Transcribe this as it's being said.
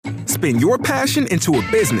spin your passion into a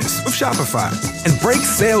business with Shopify and break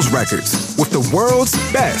sales records with the world's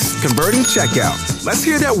best converting checkout. Let's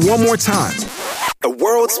hear that one more time. The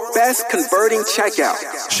world's best converting checkout.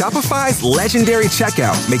 Shopify's legendary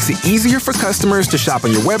checkout makes it easier for customers to shop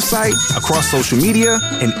on your website, across social media,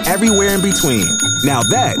 and everywhere in between. Now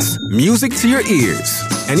that's music to your ears.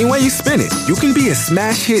 Any way you spin it, you can be a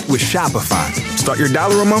smash hit with Shopify. Start your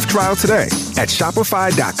 $1 a month trial today at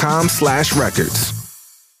shopify.com/records.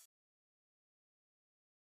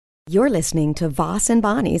 You're listening to Voss and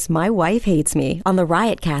Bonnie's My Wife Hates Me on the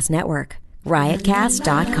Riotcast Network.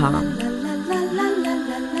 Riotcast.com.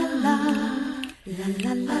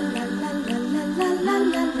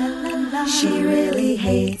 She really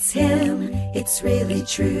hates him, it's really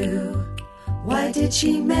true. Why did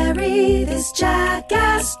she marry this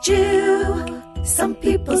jackass Jew? Some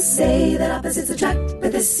people say that opposites attract,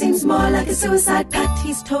 but this seems more like a suicide pact.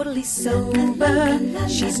 He's totally sober,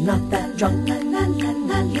 she's not that drunk.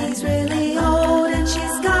 He's really old and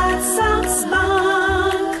she's got some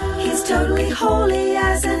spunk. He's totally holy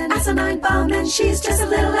as an asinine bomb, and she's just a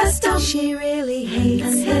little less dumb. She really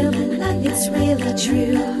hates him, it's really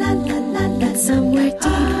true. But somewhere deep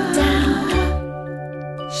down,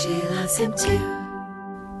 she loves him too.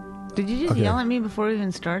 Did you just yell at me before we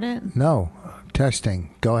even started? No.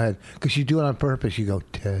 Testing. Go ahead. Because you do it on purpose. You go,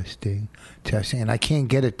 testing, testing. And I can't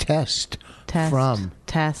get a test from.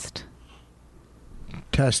 Test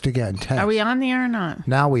again. Test. Are we on the air or not?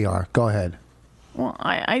 Now we are. Go ahead. Well,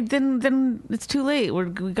 then it's too late. We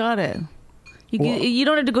got it. You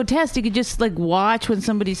don't have to go test. You could just watch when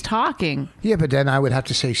somebody's talking. Yeah, but then I would have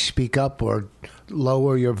to say speak up or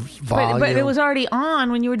lower your volume. But it was already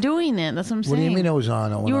on when you were doing it. That's what I'm saying. What do you mean it was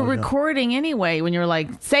on? You were recording anyway when you were like,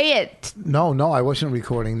 say it. No, I wasn't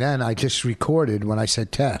recording then. I just recorded when I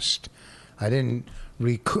said test. I wasn't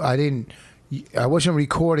recording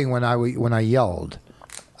when I yelled.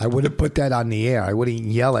 I would have put that on the air. I wouldn't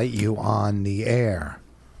yell at you on the air.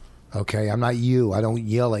 Okay, I'm not you. I don't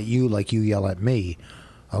yell at you like you yell at me.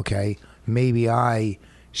 Okay, maybe I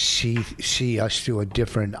see us through a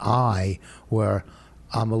different eye where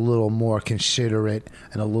I'm a little more considerate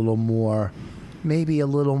and I have a little more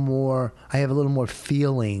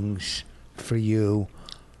feelings for you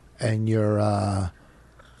and your,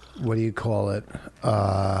 what do you call it?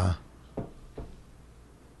 I'm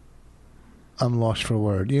lost for a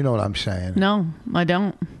word. You know what I'm saying? No, I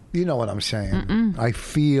don't. You know what I'm saying. I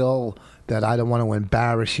feel that I don't want to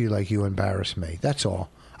embarrass you like you embarrass me. That's all.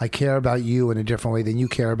 I care about you in a different way than you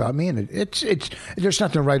care about me, and it's there's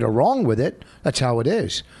nothing right or wrong with it. That's how it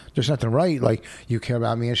is. There's nothing right. Like, you care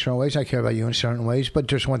about me in certain ways, I care about you in certain ways. But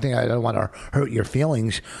there's one thing: I don't want to hurt your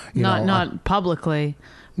feelings. Not publicly,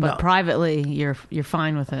 but privately, you're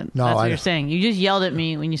fine with it. No, that's what you're saying. You just yelled at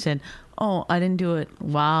me when you said, "Oh, I didn't do it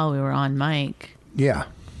while we were on mic." Yeah.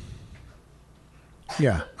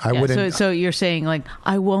 Yeah, I wouldn't. So you're saying I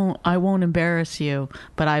won't embarrass you,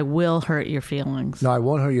 but I will hurt your feelings. No, I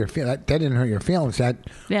won't hurt your feelings. That didn't hurt your feelings.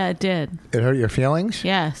 Yeah, it did. It hurt your feelings.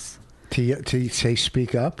 Yes. To say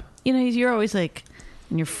speak up. You're always and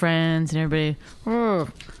your friends and everybody. Oh,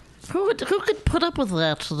 who could put up with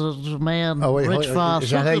that, the man? Oh wait, Rich Voss.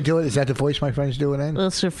 Is that how you do it? Is that the voice my friends do it in?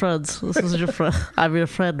 That's your friends. This is your friend. I'm your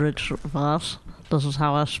friend, Rich Voss. This is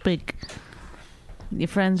how I speak. Your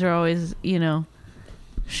friends are always,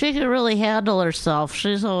 She can really handle herself.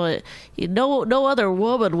 She's always, no other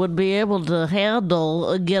woman would be able to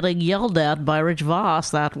handle getting yelled at by Rich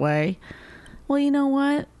Voss that way. Well, you know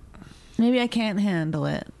what? Maybe I can't handle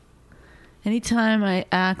it. Anytime I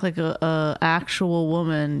act like a actual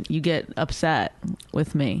woman, you get upset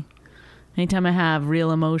with me. Anytime I have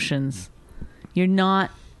real emotions, you're not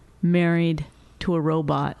married to a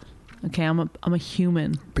robot. Okay, I'm a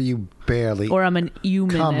human. But you barely... Or I'm an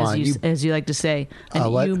human, as you like to say.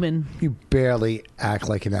 Human. You barely act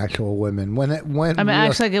like an actual woman.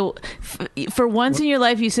 For once in your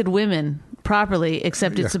life, you said women properly,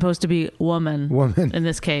 except it's supposed to be woman. Woman. In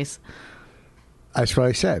this case. That's what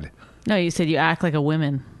I said. No, you said you act like a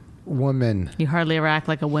woman. Woman. You hardly ever act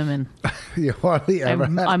like a woman. You hardly ever...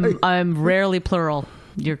 I'm rarely plural.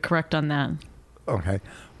 You're correct on that. Okay.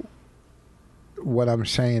 What I'm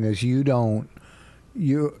saying is you're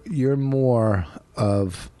more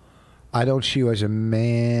of, I don't see you as a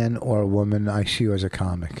man or a woman, I see you as a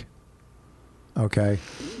comic. Okay?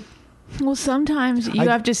 Well, sometimes you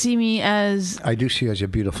have to see me as... I do see you as a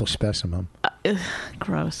beautiful specimen.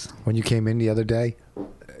 Gross. When you came in the other day,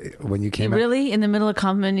 Really? In the middle of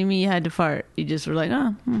complimenting me, you had to fart. You just were like,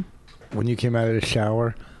 oh. When you came out of the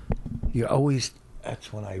shower, you always...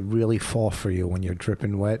 That's when I really fall for you, when you're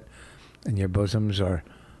dripping wet. And your bosoms are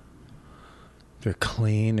they're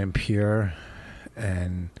clean and pure,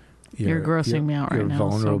 and You're grossing me out right now. You're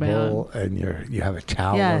vulnerable, so bad. and you have a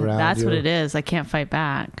towel around you. Yeah, that's what it is. I can't fight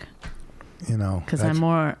back. You know, because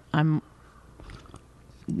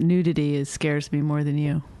nudity scares me more than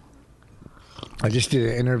you. I just did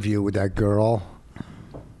an interview with that girl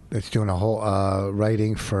that's doing a whole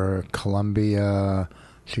writing for Columbia.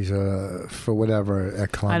 She's for whatever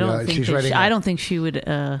at Columbia. I don't think she would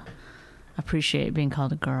appreciate being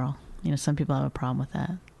called a girl. You know, some people have a problem with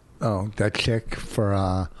that. Oh, that chick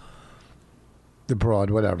for the broad,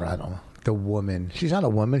 whatever. I don't know. The woman. She's not a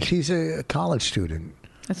woman. She's a college student.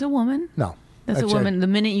 That's a woman? No. That's a woman. The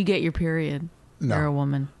minute you get your period, you're a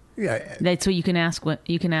woman. Yeah. That's what you can ask.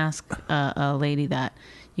 You can ask a lady that.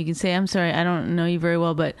 You can say, "I'm sorry, I don't know you very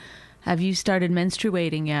well, but have you started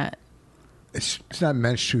menstruating yet?" It's not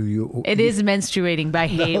menstruating. It is menstruating, but I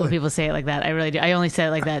hate when people say it like that. I really do. I only say it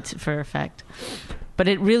like that for effect. But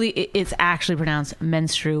it's actually pronounced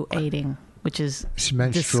menstruating, which is it's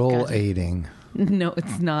menstruating. No,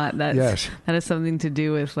 it's not. That has something to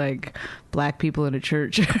do with like black people in a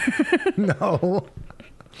church. No.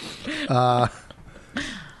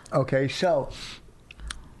 Okay, so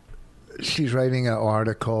she's writing an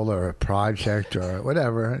article or a project or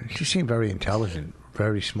whatever. She seemed very intelligent,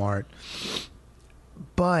 very smart,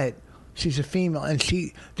 but she's a female, and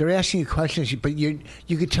they're asking you questions, but you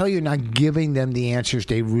could tell you're not giving them the answers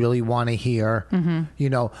they really want to hear. Mm-hmm. You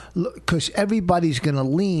know, because everybody's going to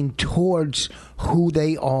lean towards who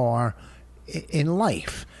they are in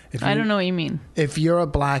life. I don't know what you mean. If you're a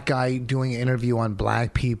black guy doing an interview on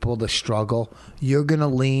black people, the struggle, you're going to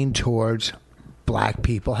lean towards black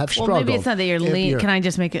people have struggled. Well, maybe it's not that you're leaning. Can I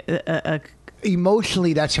just make a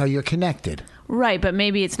emotionally, that's how you're connected. Right, but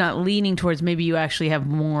maybe it's not leaning towards. Maybe you actually have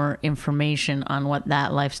more information on what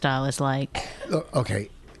that lifestyle is like. Okay,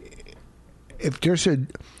 if you say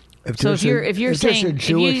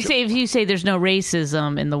there's no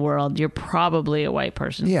racism in the world, you're probably a white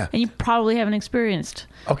person. Yeah, and you probably haven't experienced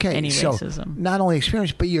any racism. Not only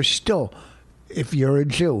experienced, but you're still, if you're a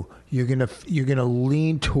Jew, you're gonna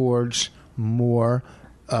lean towards more,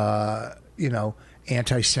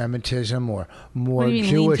 anti-Semitism or more what do you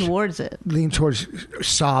mean, Jewish. Lean towards it. Lean towards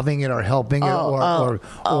solving it or helping it or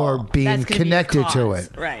being connected to it.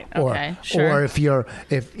 Right. Okay. Or if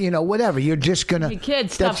whatever, you're just gonna. Hey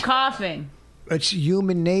kids, stop coughing. It's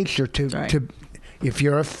human nature to if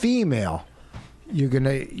you're a female, you're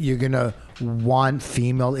gonna want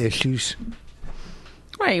female issues.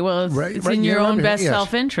 Right. Well, it's in your own best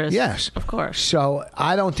self-interest. Yes. Of course. So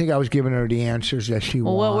I don't think I was giving her the answers that she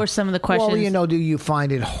wanted. Well, what were some of the questions? Well, do you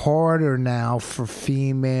find it harder now for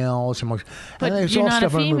females? But you're not a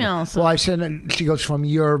female. So. Well, I said, she goes, from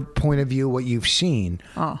your point of view, what you've seen.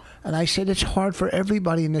 Oh. And I said, it's hard for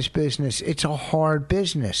everybody in this business. It's a hard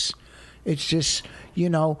business. It's just,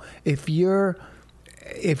 if you're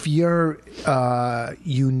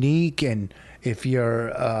unique and if you're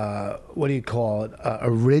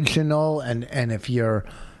original and if you're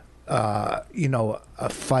a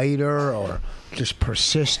fighter or just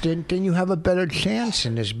persistent, then you have a better chance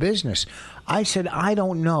in this business. I said, I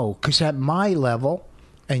don't know, because at my level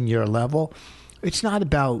and your level, it's not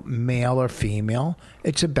about male or female.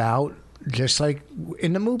 It's about, just like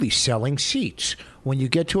in the movie, selling seats. When you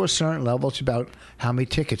get to a certain level, it's about how many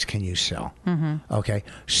tickets can you sell. Mm-hmm. Okay,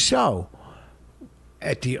 so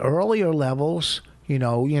at the earlier levels,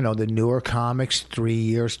 the newer comics, 3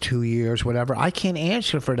 years, 2 years, whatever, I can't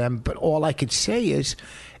answer for them, but all I could say is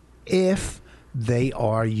if they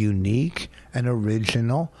are unique and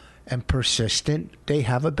original and persistent, they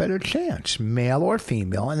have a better chance, male or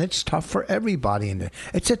female, and it's tough for everybody.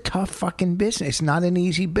 It's a tough fucking business. It's not an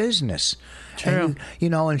easy business. True.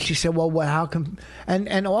 And she said, well, how come?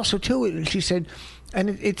 And also, too, she said,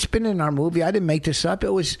 and it's been in our movie. I didn't make this up.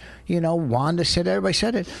 It was, Wanda said, everybody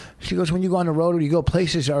said it. She goes, when you go on the road or you go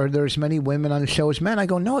places, are there as many women on the show as men? I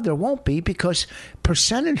go, no, there won't be, because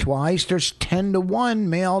percentage-wise, there's 10-1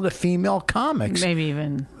 male to female comics. Maybe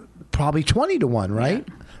even. Probably 20-1, right?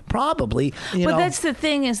 Yeah. Probably. But that's the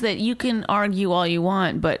thing, is that you can argue all you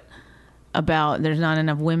want, but about there's not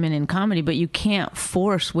enough women in comedy, but you can't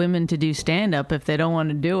force women to do stand-up if they don't want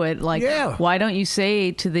to do it. Why don't you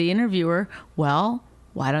say to the interviewer, well,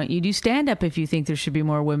 why don't you do stand-up if you think there should be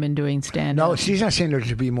more women doing stand-up? No, she's not saying there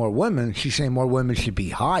should be more women. She's saying more women should be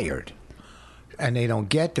hired. And they don't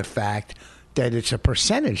get the fact that it's a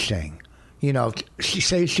percentage thing. She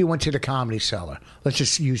says she went to the Comedy Cellar. Let's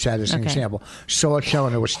just use that as an example. Saw a show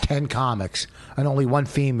and there was 10 comics and only one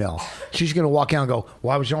female. She's going to walk out and go,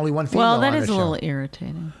 why was there only one female on the show? Well, that is a little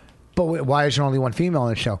irritating. But why is there only one female on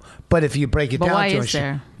the show? But if you break it But down why to is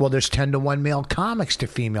there? Well, there's 10-1 male comics to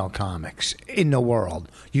female comics in the world.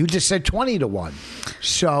 You just said 20-1.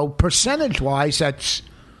 So percentage-wise, that's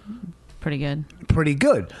Pretty good. pretty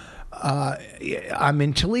good. I'm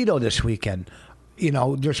in Toledo this weekend. You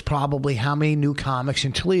know, there's probably how many new comics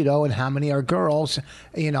in Toledo and how many are girls,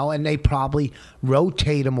 you know, and they probably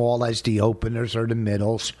rotate them all as the openers or the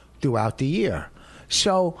middles throughout the year.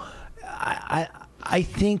 So I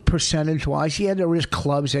think percentage-wise, yeah, there is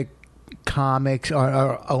clubs that comics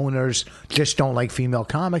or owners just don't like female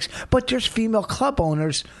comics, but there's female club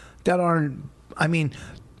owners that aren't, I mean,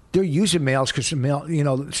 they're using males because the male, you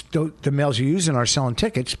know, the males are using are selling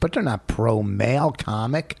tickets, but they're not pro-male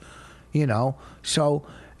comic, you know. So,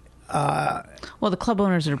 Well, the club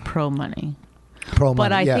owners are pro money. pro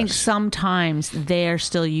But money, I think yes. sometimes they're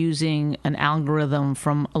still using an algorithm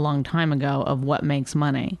from a long time ago of what makes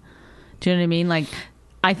money. Do you know what I mean? Like,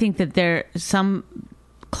 I think that some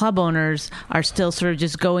club owners are still sort of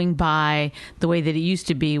just going by the way that it used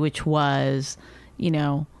to be, which was, you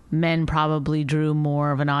know, men probably drew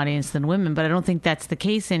more of an audience than women, but I don't think that's the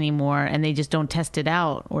case anymore, and they just don't test it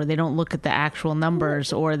out, or they don't look at the actual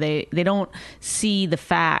numbers, or they don't see the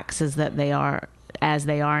facts as they are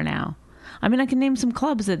now. I mean, I can name some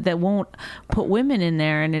clubs that won't put women in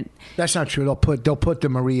there, and That's not true. They'll put the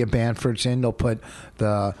Maria Banfords in. They'll put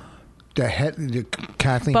the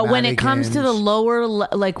Kathleen. but when it comes to the Madigans. lower,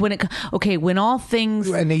 like when all things,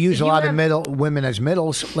 And they use a you lot have- of women as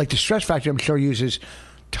middles. Like the Stress Factory, I'm sure uses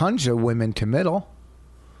tons of women to middle,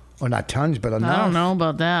 or not tons, but enough. I don't know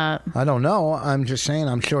about that. I don't know. I'm just saying.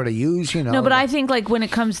 I'm sure they use. You know. No, but I think like when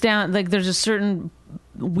it comes down, like there's a certain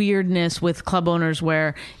weirdness with club owners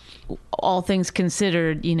where, all things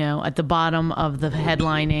considered, you know, at the bottom of the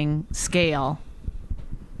headlining scale,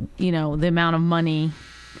 you know, the amount of money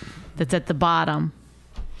that's at the bottom,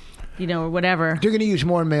 you know, or whatever. they're going to use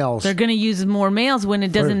more males. They're going to use more males when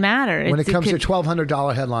it doesn't matter. When it comes to could-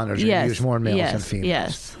 $1,200 headliners, they're going Yes, to use more males yes, than females.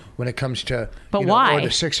 yes. When it comes to, But you know, why? or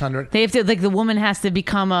the 600. They have to, like, the woman has to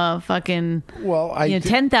become a fucking, Well,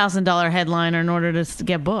 $10,000 headliner in order to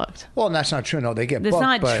get booked. Well, and that's not true. No, they get. That's booked,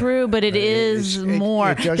 not but true, but it is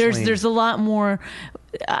more. It does There's lean. there's a lot more.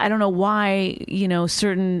 I don't know why, you know,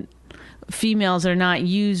 certain females are not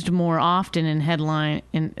used more often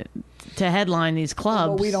to headline these clubs.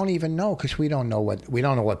 Well, we don't even know because we don't know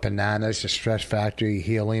what Bananas, the Stress Factory,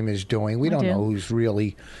 Helium is doing. We don't do. know who's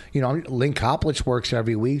really, you know, Lynn Koplitz works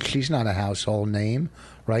every week. She's not a household name,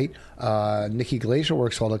 right? Nikki Glazer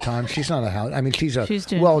works all the time. She's not a house. I mean, she's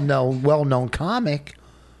doing- well-known comic.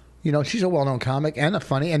 You know, she's a well-known comic and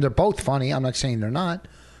and they're both funny. I'm not saying they're not,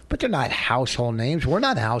 but they're not household names. We're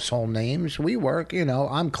not household names. We work. You know,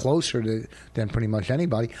 I'm closer than pretty much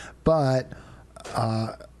anybody, but.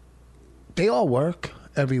 They all work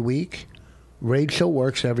every week. Rachel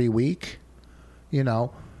works every week, you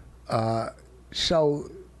know. So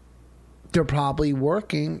they're probably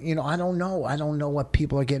working. You know, I don't know. I don't know what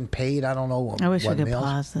people are getting paid. I don't know. I wish what I could males-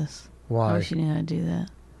 pause this. Why? I wish you knew how to do that.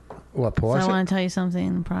 What, So pause I it? want to tell you something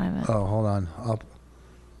in private. Oh, hold on. I'll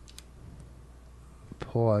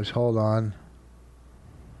pause. Hold on.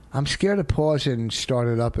 I'm scared to pause it and start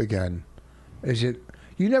it up again. Is it...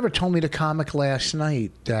 You never told me the comic last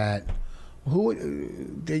night that... Who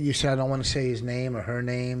did you say? I don't want to say his name or her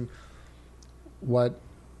name. What?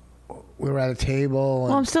 We were at a table.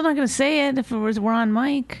 Well, I'm still not going to say it if we're on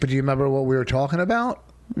mic. But do you remember what we were talking about?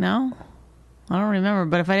 No, I don't remember.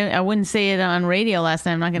 But if I wouldn't say it on radio last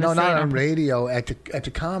night, I'm not going to No, say not it on radio. At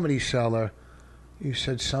the Comedy Cellar, you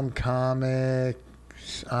said some comic.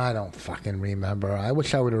 I don't fucking remember. I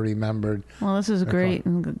wish I would have remembered. Well, this is great.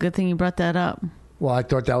 And good thing you brought that up. Well, I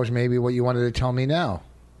thought that was maybe what you wanted to tell me now.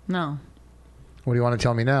 No. What do you want to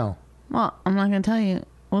tell me now? Well, I'm not going to tell you.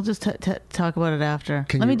 We'll just talk about it after.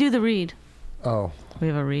 Let me do the read. Oh. We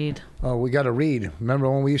have a read. Oh, we got to read. Remember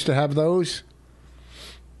when we used to have those?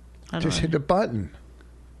 Just hit the button.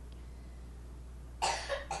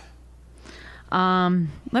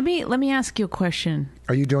 Let me ask you a question.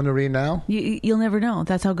 Are you doing the read now? You'll never know.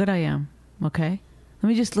 That's how good I am. Okay?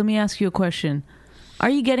 Let me ask you a question. Are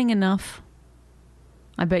you getting enough?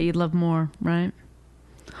 I bet you'd love more, right?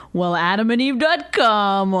 Well,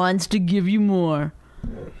 AdamandEve.com wants to give you more.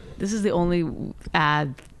 This is the only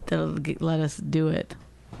ad that'll let us do it.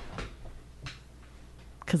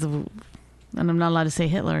 And I'm not allowed to say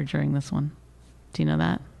Hitler during this one. Do you know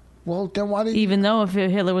that? Well, then why did Even though if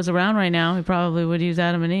Hitler was around right now, he probably would use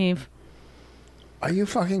Adam and Eve. Are you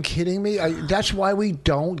fucking kidding me? That's why we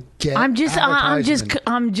don't get. I'm just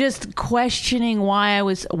advertisement. questioning why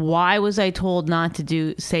was I told not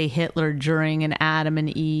to say Hitler during an Adam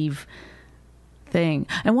and Eve thing.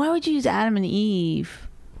 And why would you use Adam and Eve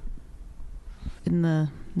in the...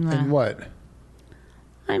 And what?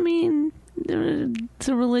 I mean, it's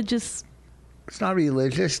a religious... It's not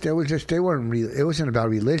religious. They weren't. It wasn't about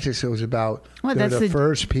religious. It was about Well, they're that's the the-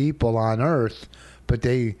 first people on Earth, but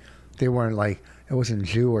they weren't like, it wasn't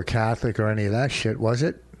Jew or Catholic or any of that shit, was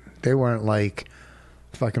it? They weren't like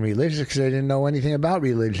fucking religious because they didn't know anything about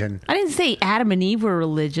religion. I didn't say Adam and Eve were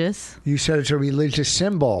religious. You said it's a religious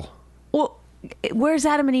symbol. Well, where's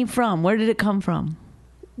Adam and Eve from? Where did it come from?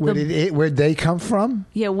 Where'd they come from?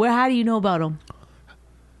 Yeah, how do you know about them?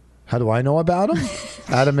 How do I know about them?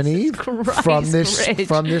 Adam and Eve Christ, Rich.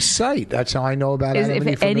 from this site. That's how I know about Adam and Eve.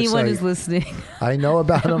 If from anyone this is site. listening, I know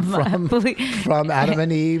about them from Adam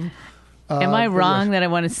and Eve. am I wrong that I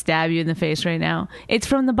want to stab you in the face right now? It's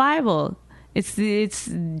from the Bible. It's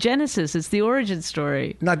Genesis. It's the origin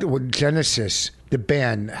story. Not with Genesis. The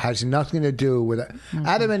band has nothing to do with it.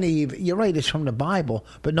 Adam and Eve. You're right. It's from the Bible,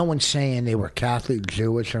 but no one's saying they were Catholic,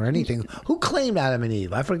 Jewish, or anything. Who claimed Adam and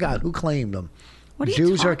Eve? I forgot who claimed them. What are you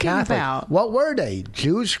Jews or talking Catholic? about? What were they?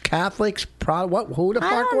 Jews, Catholics? Who the I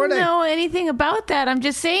fuck were don't they? know anything about that. I'm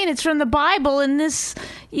just saying it's from the Bible, and this,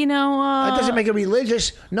 That doesn't make it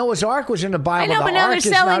religious. Noah's Ark was in the I Bible. know, The but now Ark they're is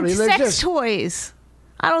not selling religious. sex toys.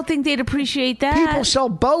 I don't think they'd appreciate that. People sell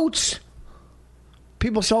boats.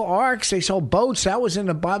 People sell arks. They sell boats. That was in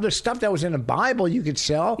the Bible. There's stuff that was in the Bible you could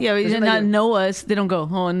sell. Yeah, but Doesn't not make it- Noah's. They don't go,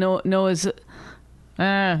 Noah's.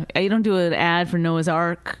 You don't do an ad for Noah's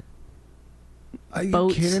Ark Are you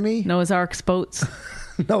boats. kidding me? Noah's Ark's boats.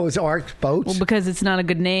 Noah's Ark boats. Well, because it's not a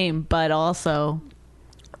good name, but also.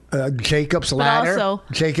 Jacob's But ladder. also,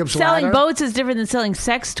 Jacob's selling ladder. boats is different than selling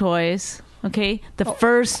sex toys. Okay, the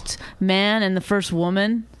first man and the first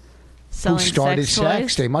woman Who selling started sex sex?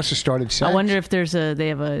 toys. They must have started sex. I wonder if they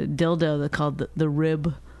have a dildo that called the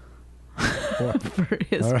rib for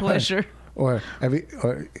his All right. pleasure. or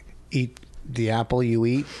eat the apple you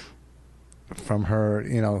eat from her.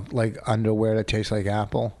 Like underwear that tastes like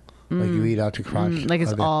apple. Like you eat out to crotch. Like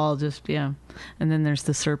it's Or the- all just and then there's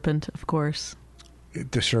the serpent, of course.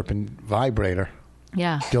 the serpent vibrator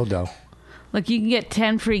Yeah. dildo. Look, you can get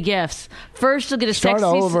 10 free gifts. First, you'll get a Start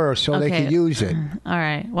sexy... over so they Okay. can use it. All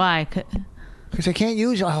right. Why? Because they can't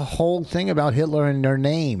use a whole thing about Hitler in their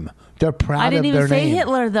name. They're proud I didn't of their even say name.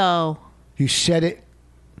 Hitler, though. You said it.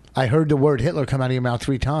 I heard the word Hitler come out of your mouth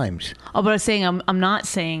 3 times. Oh, but I was saying I'm not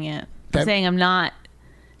saying it. That- I'm saying I'm not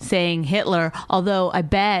saying Hitler. Although I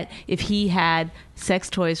bet if he had sex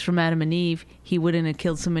toys from Adam and Eve, he wouldn't have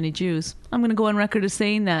killed so many Jews. I'm going to go on record as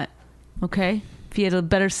saying that. Okay? If he had a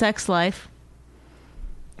better sex life.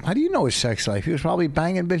 How do you know his sex life? He was probably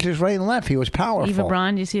banging bitches right and left. He was powerful. Eva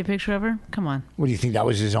Braun, do you see a picture of her? Come on. What do you think? That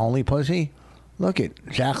was his only pussy? Look at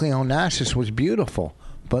Jacqueline Onassis was beautiful,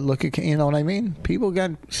 but look at what I mean. People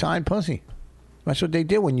got side pussy. That's what they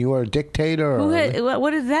did when you were a dictator.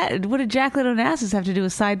 What is that? What did Jacqueline Onassis have to do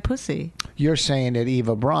with side pussy? You're saying that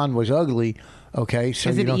Eva Braun was ugly. Okay, so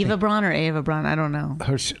Is you it don't Eva think- Braun or Ava Braun? I don't know. I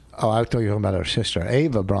thought you were talking about her sister,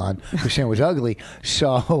 Ava Braun. You're saying it was ugly.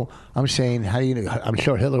 So I'm saying, how do you? I'm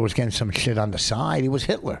sure Hitler was getting some shit on the side. He was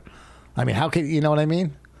Hitler. I mean, how could you know what I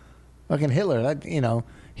mean? Fucking Hitler.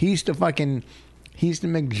 He's the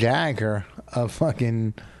Mick Jagger of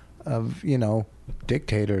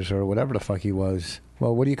dictators or whatever the fuck he was.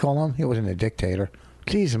 Well, what do you call him? He wasn't a dictator.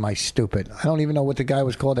 Jeez, am I stupid? I don't even know what the guy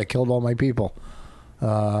was called that killed all my people.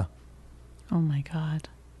 Oh my God.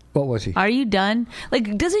 What was he? Are you done?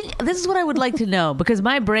 This is what I would like to know, because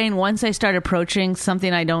my brain, once I start approaching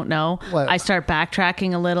something I don't know, What? I start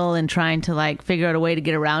backtracking a little and trying to figure out a way to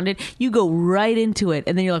get around it. You go right into it,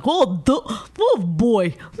 and then you're like, oh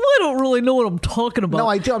boy, I don't really know what I'm talking about. No,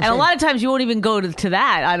 I do. I'm And a saying- lot of times you won't even go to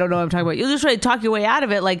that. I don't know what I'm talking about. You'll just try to talk your way out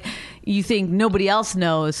of it, like you think nobody else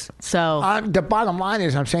knows. So The bottom line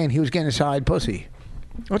is, I'm saying he was getting a side pussy.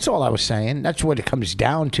 That's all I was saying. That's what it comes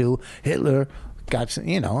down to. Hitler got,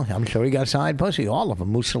 I'm sure he got side pussy. All of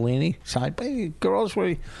them. Mussolini, side pussy. Girls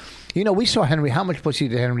were, we saw Henry. How much pussy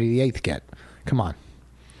did Henry VIII get? Come on.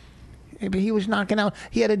 But he was knocking out.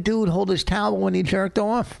 He had a dude hold his towel when he jerked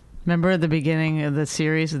off. remember at the beginning of the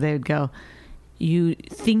series, they would go, you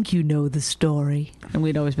think you know the story, and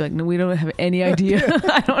we'd always be like, no, we don't have any idea.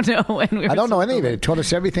 I don't know when we were I don't know any of it. supposed It taught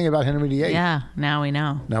us everything about Henry VIII. to- Yeah, now we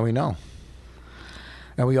know. Now we know.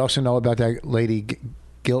 And we also know about that lady,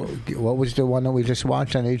 what was the one that we just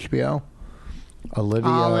watched on HBO?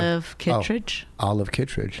 Olivia. Olive Kittredge. Olive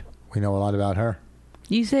Kittredge. We know a lot about her.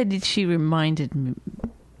 You said that she reminded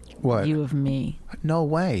What? you of me. No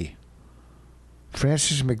way.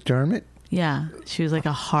 Frances McDermott? Yeah, she was like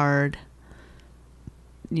a hard,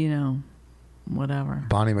 whatever.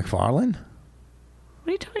 Bonnie McFarlane? What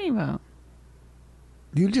are you talking about?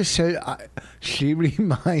 You just said she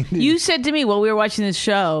reminded. You said to me while we were watching this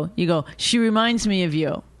show, you go, she reminds me of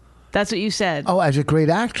you. That's what you said. Oh, as a great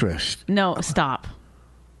actress. No, stop.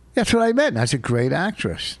 That's what I meant. As a great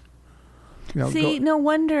actress. See, no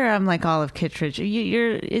wonder I'm like Olive Kittredge.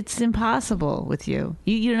 It's impossible with you.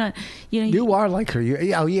 You're not. You are like her.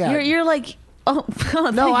 Yeah. You're like. Oh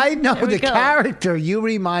no! I know the go. character. You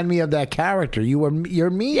remind me of that character. You're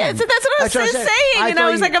mean. Yeah, so that's what I was saying, and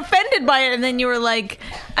I was like offended by it. And then you were like,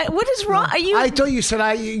 "What is wrong? Are you?" I thought you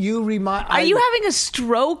said you remind. Are you having a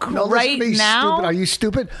stroke right now? Stupid. Are you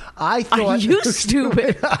stupid? I thought. Are you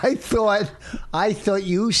stupid? I thought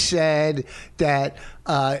you said that.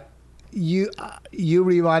 You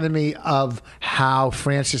reminded me of how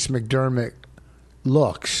Frances McDermott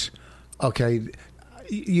looks. Okay.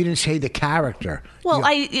 You didn't say the character. Well,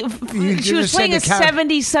 she was playing a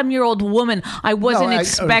 70-some-year-old woman. I wasn't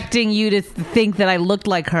expecting you to think that I looked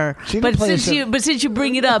like her. But since you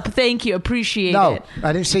bring it up, thank you, appreciate it. No,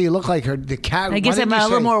 I didn't say you look like her. The character. I guess I'm a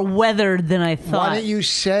little more weathered than I thought. Why didn't you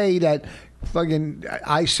say that?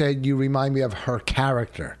 I said you remind me of her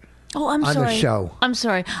character. Oh, I'm sorry. On the show. I'm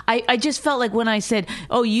sorry. I just felt like when I said,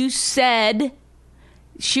 "Oh, you said."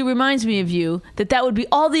 She reminds me of you, that would be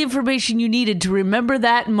all the information you needed to remember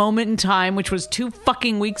that moment in time, which was 2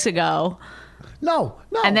 fucking weeks ago. No.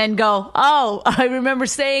 And then go, oh, I remember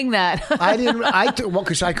saying that. I didn't.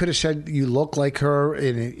 Because I could have said you look like her.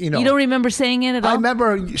 You don't remember saying it at all? I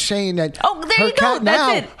remember saying that. Oh, there you go.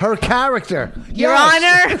 That's it. Her character. Your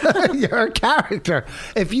Honor. Your character.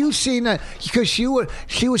 If you've seen that, because she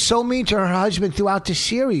was so mean to her husband throughout the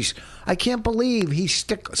series. I can't believe he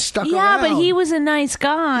stuck around. Yeah, but he was a nice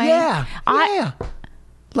guy. Yeah.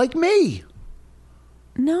 Like me.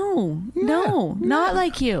 No, not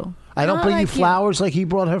like you. I don't bring you flowers like he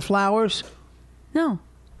brought her flowers? No.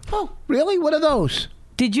 Oh, really? What are those?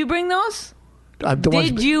 Did you bring those?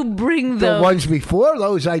 You bring those? The ones before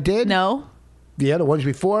those I did. No. Yeah, the ones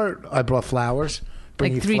before I brought flowers.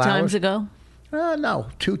 Like 3 times ago? No,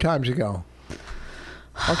 2 times ago.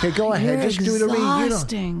 Okay, go ahead. You're Just do the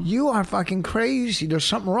exhausting. You are fucking crazy. There's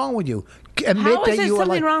something wrong with you. How is there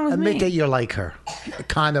something wrong with me? Admit that you're like her.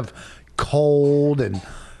 Kind of cold, and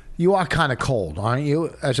you are kind of cold, aren't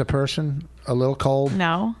you, as a person? A little cold?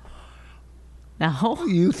 No.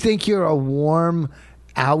 You think you're a warm,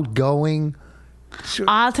 outgoing...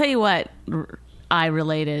 I'll tell you what I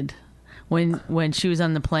related when she was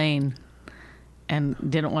on the plane and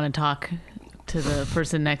didn't want to talk to the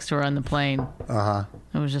person next to her on the plane. Uh-huh.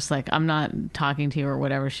 It was just like, I'm not talking to you or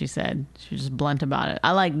whatever she said. She was just blunt about it.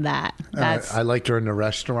 I like that. I liked her in the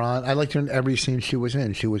restaurant. I liked her in every scene she was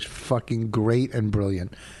in. She was fucking great and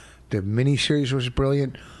brilliant. The miniseries was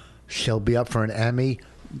brilliant. She'll be up for an Emmy.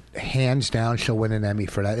 Hands down, she'll win an Emmy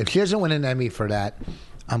for that. If she doesn't win an Emmy for that,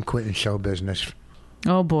 I'm quitting show business.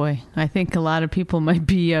 Oh, boy. I think a lot of people might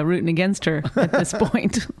be rooting against her at this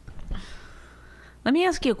point. Let me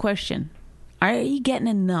ask you a question. Are you getting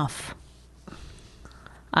enough?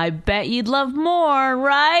 I bet you'd love more,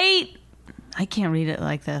 right? I can't read it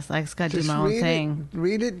like this. I just got to do my own thing.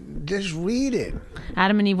 Read it. Just read it.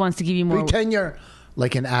 Adam and Eve wants to give you more. Pretend you're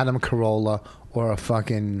like an Adam Carolla or a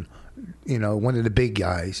fucking, one of the big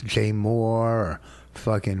guys. Jay Moore or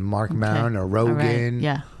fucking Mark Maron or Rogan. Right.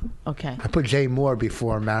 Yeah. Okay. I put Jay Moore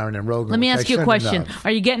before Maron and Rogan. Let me ask you a question.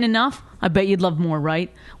 Are you getting enough? I bet you'd love more, right?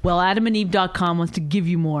 Well, AdamandEve.com wants to give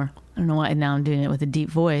you more. I don't know why now I'm doing it with a deep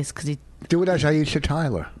voice because he. Do it as Aisha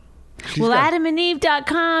Tyler.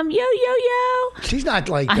 AdamandEve.com. Yo. She's not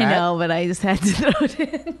like that. I know, but I just had to throw it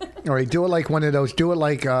in. All right, do it like one of those. Do it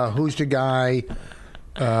like who's the guy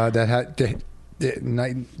that had the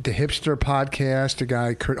hipster podcast? The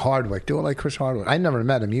guy Chris Hardwick. Do it like Chris Hardwick. I never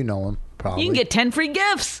met him. You know him. Probably. You can get 10 free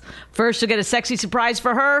gifts. First, you'll get a sexy surprise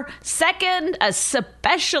for her. Second, a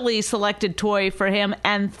specially selected toy for him.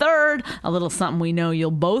 And third, a little something we know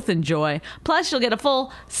you'll both enjoy. Plus, you'll get a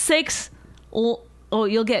full 6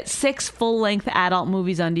 full-length adult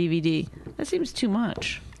movies on DVD. That seems too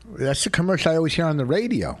much. That's the commercial I always hear on the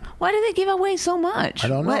radio. Why do they give away so much? I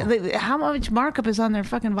don't know. How much markup is on their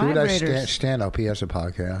fucking vibrators? Do it as Stanhope. He has a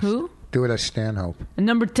podcast. Who? Do it as Stanhope. And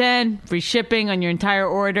number 10, free shipping on your entire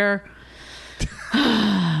order.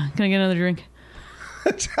 Can I get another drink?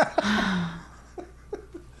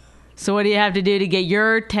 So what do you have to do to get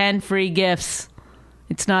your 10 free gifts?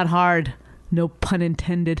 It's not hard. No pun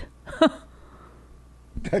intended.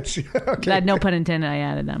 That's okay. That no pun intended. I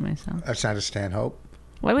added that myself. That's not a Stanhope.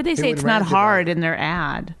 Why would they say it's not hard in their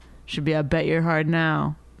ad? Should be, I bet you're hard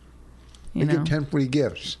now. They get 10 free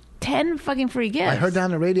gifts. 10 fucking free gifts. I heard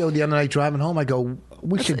down the radio the other night driving home. I go,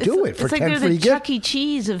 we should do it for 10 free gifts. It's like they're the Chuck E.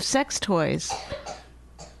 Cheese of sex toys.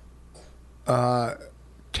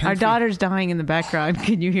 Our daughter's dying in the background.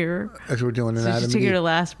 Can you hear her? As we're doing So anatomy. she's taking her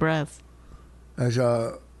last breath. As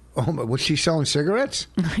was she selling cigarettes?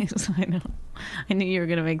 I know. I knew you were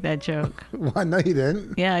going to make that joke. Well, no, you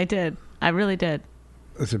didn't. Yeah, I did. I really did.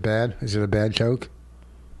 Is it bad? Is it a bad joke?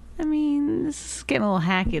 I mean, this is getting a little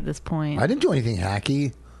hacky at this point. I didn't do anything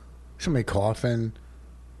hacky. Somebody coughing.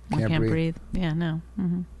 Can't breathe. Yeah, no.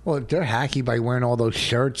 Mm-hmm. Well, they're hacky by wearing all those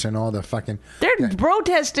shirts and all the fucking. They're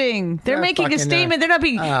protesting. They're making a fucking, statement. They're not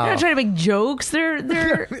being. They're not trying to make jokes.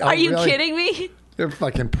 They're. Oh, Are you really? kidding me? They're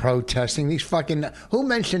fucking protesting. These fucking. Who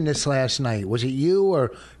mentioned this last night? Was it you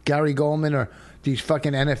or Gary Goldman or these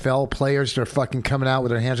fucking NFL players? They're fucking coming out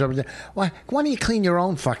with their hands over there. Why don't you clean your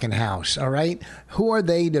own fucking house? All right. Who are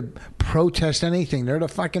they to protest anything? They're the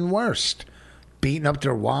fucking worst. Beating up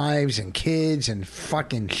their wives and kids and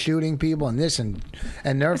fucking shooting people and this and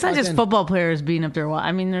they're. It's not just football players beating up their wives.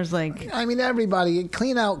 I mean, there's like. I mean, everybody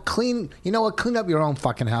clean. You know what? Clean up your own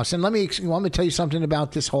fucking house. And let me tell you something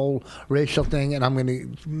about this whole racial thing, and I'm going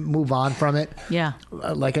to move on from it. Yeah.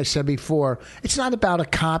 Like I said before, it's not about a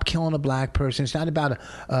cop killing a black person. It's not about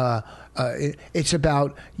it's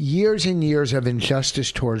about years and years of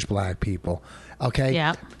injustice towards black people. Okay.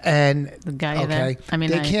 Yeah. And the guy okay, I mean,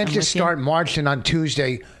 they can't just start marching on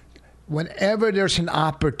Tuesday. Whenever there's an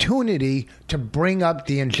opportunity to bring up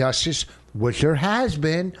the injustice, which there has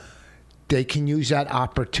been, they can use that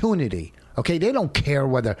opportunity. Okay, they don't care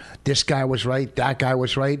whether this guy was right, that guy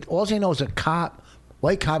was right. All they know is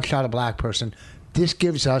white cop shot a black person. This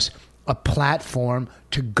gives us a platform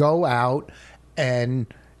to go out and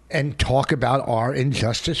talk about our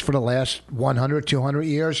injustice for the last 100, 200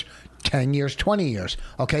 years, 10 years, 20 years.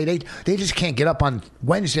 Okay, they just can't get up on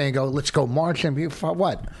Wednesday and go, let's go march and for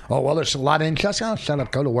what? Oh, well, there's a lot of injustice. Oh, shut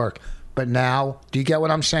up, go to work. But now, do you get what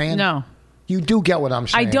I'm saying? No. You do get what I'm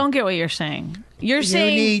saying. I don't get what you're saying. You're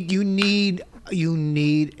saying you need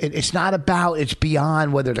it's not about, it's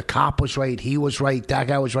beyond whether the cop was right, he was right, that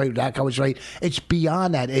guy was right, that guy was right. It's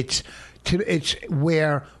beyond that. It's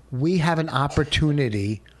where we have an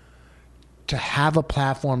opportunity to have a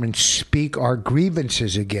platform and speak our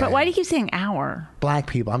grievances again. But why do you keep saying our? Black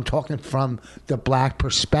people. I'm talking from the black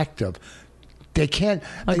perspective. They can't.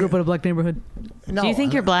 I grew up in a black neighborhood. No, do you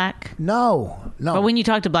think you're black? No. But when you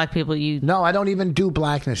talk to black people, No, I don't even do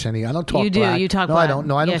blackness any. I don't talk. You do. Black. You talk no, black. I don't.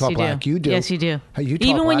 No, I don't yes, talk you black. Do. You do. Yes, you do. You talk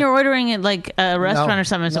even when black. you're ordering at like a restaurant or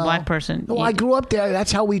something as a No. black person. No, I grew up there.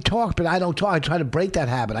 That's how we talk. But I don't talk. I try to break that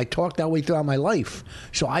habit. I talk that way throughout my life.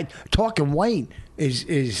 So talking white was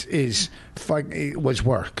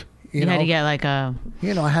work. You had to get like a.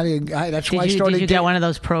 I had to. That's why I started. Did you get one of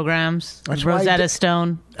those programs? That's why Rosetta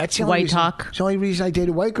Stone. That's the White reason, talk. It's the only reason I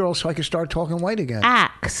dated white girls so I could start talking white again.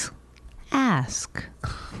 Ask.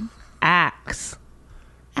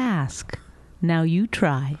 Now you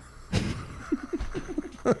try.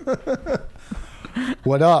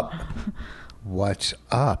 What up? What's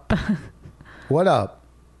up? What up?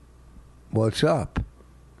 What's up?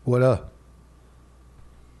 What up?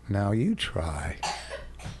 Now you try.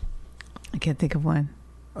 I can't think of one.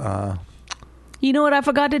 You know what I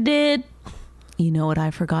forgot to did? You know what I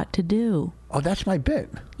forgot to do? Oh, that's my bit.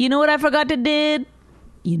 You know what I forgot to did?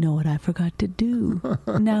 You know what I forgot to do?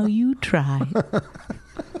 Now you try.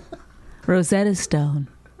 Rosetta Stone.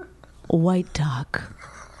 White talk.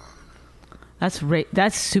 That's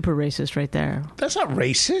super racist right there. That's not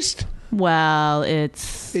racist. Well,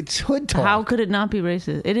 it's hood talk. How could it not be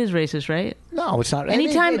racist? It is racist, right? No, it's not.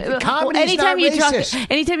 Anytime you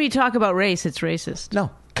talk about race, it's racist.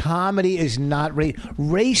 No, comedy is not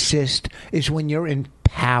racist. Is when you're in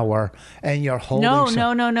power and you're holding.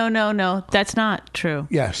 No. That's not true.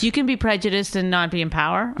 Yes, you can be prejudiced and not be in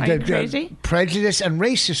power. Are you crazy? Prejudice and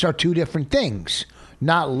racist are two different things.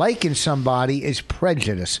 Not liking somebody is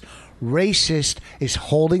prejudice. Racist is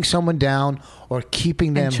holding someone down or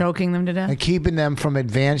keeping them, and choking them to death, and keeping them from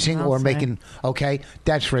advancing making. Okay,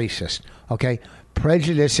 that's racist. Okay,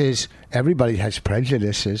 prejudice is everybody has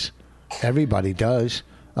prejudices. Everybody does.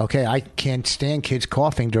 Okay, I can't stand kids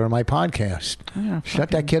coughing during my podcast. Shut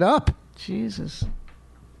that kid up. Jesus.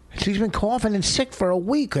 She's been coughing and sick for a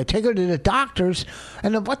week. I take her to the doctors,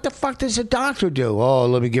 and then what the fuck does the doctor do? Oh,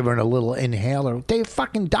 let me give her a little inhaler. They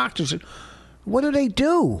fucking doctors. What do they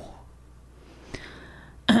do?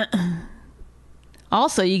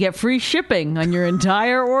 Also, you get free shipping on your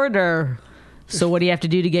entire order. So what do you have to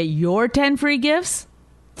do to get your 10 free gifts?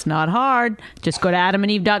 It's not hard. Just go to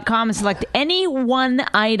adamandeve.com and select any one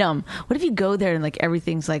item. What if you go there and like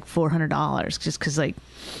everything's like $400 just because like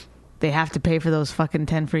they have to pay for those fucking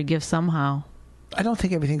 10 free gifts somehow? I don't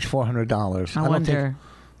think everything's $400. I wonder.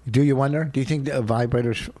 Do you wonder? Do you think a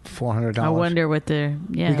vibrator's $400? I wonder what they're.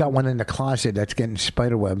 Yeah. We got one in the closet that's getting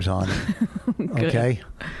spider webs on it. Okay,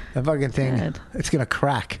 that fucking thing, Good. it's gonna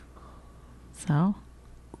crack. So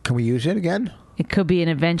Can we use it again? it could be an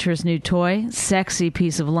adventurous new toy, sexy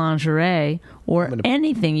piece of lingerie, or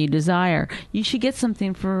anything you desire. You should get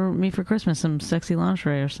something for me for Christmas, some sexy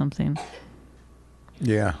lingerie or something.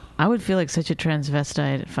 Yeah. I would feel like such a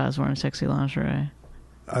transvestite if I was wearing sexy lingerie.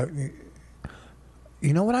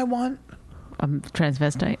 You know what I want? I'm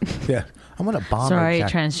transvestite. Yeah, I want a bomber. Sorry,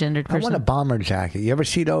 jacket. transgendered person. I want a bomber jacket. You ever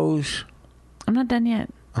see those? I'm not done yet.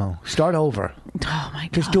 Oh, start over. Oh my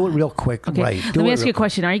god! Just do it real quick. Okay, Right. let me ask you a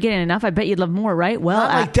question. Are you getting enough? I bet you'd love more, right? Well,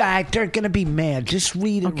 Not like that. They're gonna be mad. Just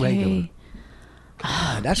read it regular. okay.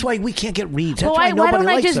 That's why we can't get reads. That's Well, why why nobody don't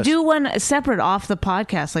I likes just us. do one separate off the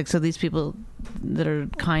podcast, like so these people that are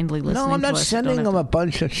kindly listening? No, I'm to not us sending don't them have a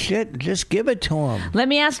bunch of shit. Just give it to them. Let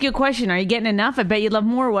me ask you a question. Are you getting enough? I bet you'd love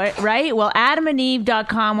more, right? Well,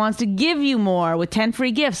 AdamandEve.com wants to give you more with 10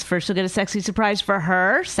 free gifts. First, you'll get a sexy surprise for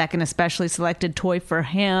her. Second, a specially selected toy for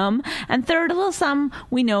him. And third, a little something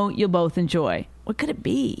we know you'll both enjoy. What could it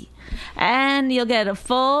be? And you'll get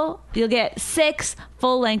 6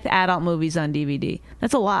 full-length adult movies on DVD.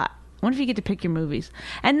 That's a lot. What if you get to pick your movies?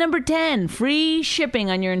 And number 10, free shipping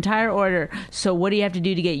on your entire order. So what do you have to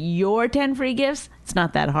do to get your 10 free gifts? It's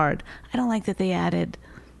not that hard. I don't like that they added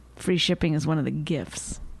free shipping as one of the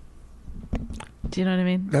gifts. Do you know what I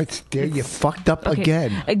mean? You fucked up Okay.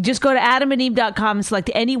 again. Just go to adamandeve.com and select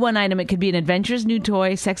any one item. It could be an adventurous new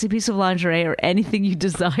toy, sexy piece of lingerie, or anything you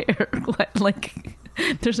desire. Like,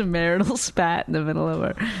 there's a marital spat in the middle of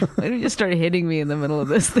her. Why don't you just start hitting me in the middle of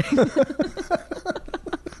this thing?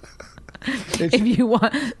 If you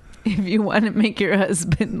want to make your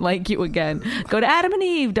husband like you again, go to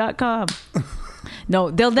adamandeve.com.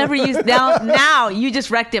 No, they'll never use now you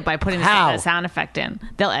just wrecked it by putting a sound effect in.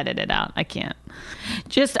 They'll edit it out. I can't.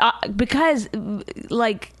 Just because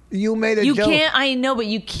like you made a you joke. can't. I know, but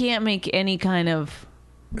you can't make any kind of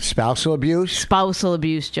Spousal abuse? spousal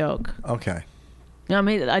abuse joke. Okay. You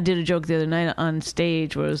know, I did a joke the other night on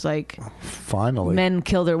stage where it was like Finally. men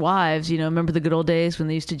kill their wives. You know, remember the good old days when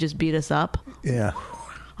they used to just beat us up? Yeah.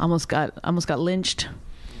 Almost got lynched.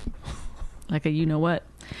 Like a you know what.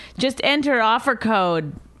 Just enter offer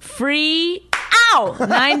code free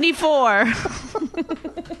 94.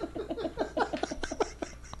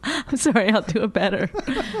 I'm sorry, I'll do it better.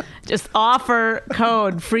 Just offer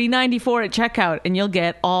code free 94 at checkout and you'll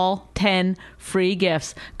get all 10 free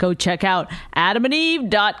gifts. Go check out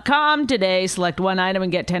adamandeve.com today. Select one item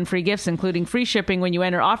and get 10 free gifts, including free shipping when you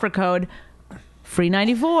enter offer code free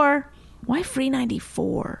 94. Why free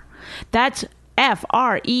 94? That's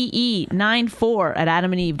FREE 94 at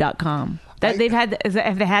adamandeve.com. Have they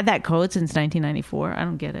had that code since 1994? I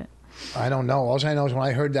don't get it. I don't know. All I know is when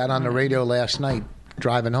I heard that on the radio last night,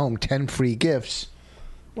 driving home, 10 free gifts.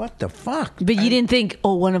 What the fuck? But you didn't think,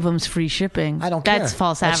 one of them's free shipping. I don't care. That's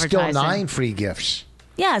false That's advertising. still 9 free gifts.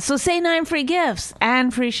 Yeah, so say 9 free gifts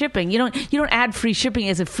and free shipping. You don't add free shipping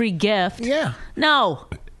as a free gift. Yeah. No.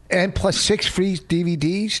 And plus 6 free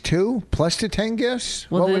DVDs, too? Plus the 10 gifts?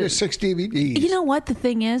 Well, what were the 6 DVDs? You know what the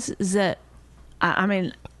thing is that, I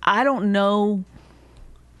mean, I don't know,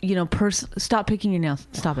 stop picking your nails.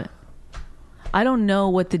 Stop it. I don't know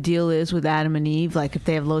what the deal is with Adam and Eve, like if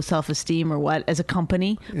they have low self-esteem or what, as a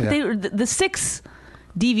company. But the 6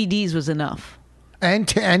 DVDs was enough. And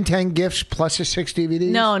 10 gifts plus the 6 DVDs?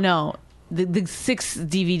 No. The 6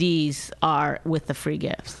 DVDs are with the free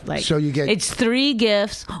gifts. Like, so you get... It's 3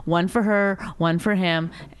 gifts, one for her, one for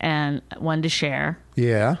him, and one to share.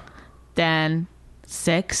 Yeah. Then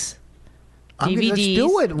 6 DVDs. I mean, let's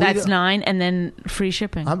do it. That's 9, and then free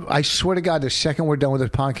shipping. I swear to God, the second we're done with this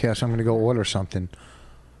podcast, I'm going to go order something.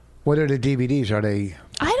 What are the DVDs? Are they...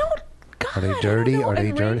 Are they dirty? Are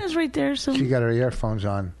they dirty? Raina's right there. So She got her earphones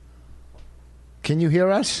on. Can you hear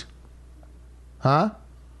us? Huh?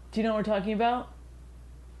 do you know what we're talking about?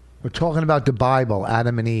 We're talking about the Bible,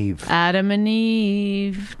 Adam and Eve.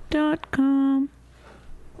 AdamandEve.com.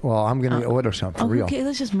 Well, I'm going to order something for real. Okay,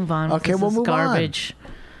 let's just move on. Okay, This we'll is move on. garbage.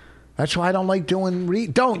 That's why I don't like doing.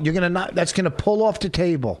 Don't. You're gonna not. That's gonna pull off the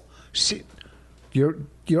table. See, your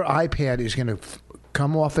iPad is gonna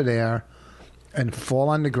come off of there and fall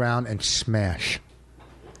on the ground and smash.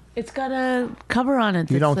 It's got a cover on it.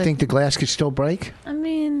 You that's don't like- think the glass could still break? I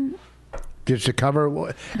mean, There's a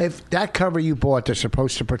cover. If that cover you bought, they're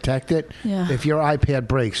supposed to protect it. Yeah. If your iPad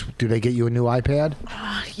breaks, do they get you a new iPad?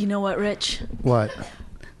 you know what, Rich? What?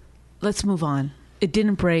 Let's move on. It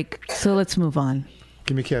didn't break, so let's move on.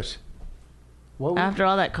 Give me a kiss. What? After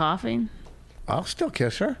all that coughing? I'll still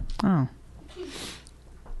kiss her. Oh.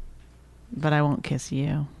 but I won't kiss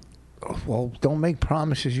you. Well, don't make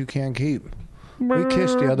promises you can't keep. We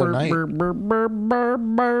kissed the other night.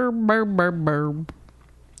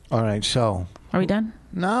 All right, so. Are we done?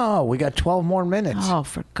 No, we got 12 more minutes. Oh,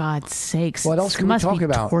 for God's sakes. What else can we talk about? It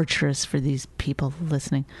must be torturous for these people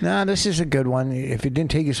listening. No, this is a good one. If it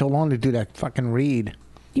didn't take you so long to do that fucking read.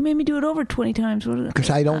 You made me do it over 20 times. Because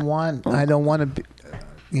I don't want to,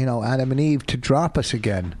 Adam and Eve to drop us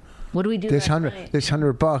again. What do we do This last night?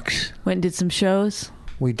 $100. Went and did some shows.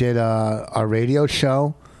 We did a radio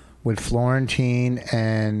show with Florentine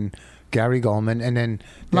and Gary Goldman, and then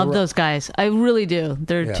Love those guys. I really do.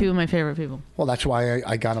 They're Yeah. two of my favorite people. Well, that's why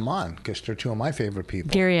I got them on, because they're two of my favorite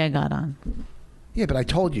people. Gary, I got on. Yeah, but I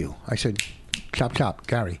told you. I said, chop,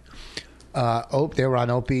 Gary. They were on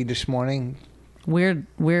Opie this morning. Weird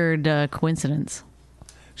coincidence.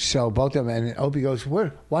 So both of them, and Opie goes,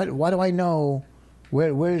 why do I know?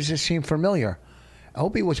 Where does this seem familiar?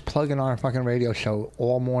 Opie was plugging our fucking radio show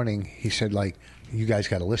all morning. He said, like, you guys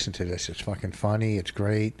got to listen to this. It's fucking funny. It's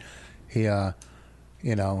great. He, and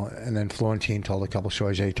then Florentine told a couple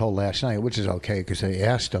stories that he told last night, which is okay because they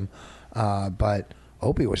asked him. But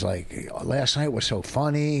Opie was like, last night was so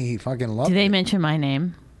funny. He fucking loved it. Did they mention my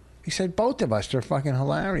name? He said, both of us, they're fucking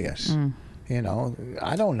hilarious.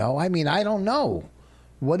 I don't know. I mean, I don't know.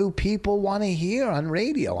 What do people want to hear on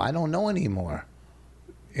radio? I don't know anymore.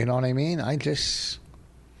 You know what I mean? I just,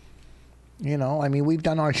 we've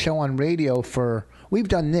done our show on radio we've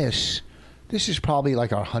done this. This is probably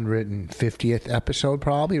like our 150th episode,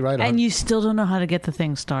 probably, right? And you still don't know how to get the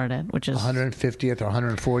thing started, which is 150th or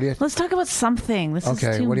 140th. Let's talk about something. This is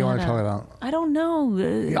too what do you want meta. to talk about? I don't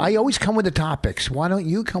know. I always come with the topics. Why don't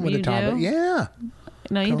you come with You the topic? do? Yeah.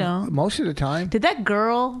 No, you don't. Most of the time. Did that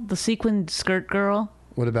girl, the sequin skirt girl,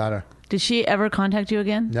 What about her? did she ever contact you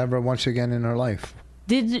again? Never once again in her life.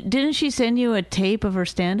 Didn't she send you a tape of her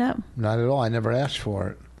stand-up? Not at all. I never asked for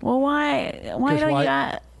it. Well, why don't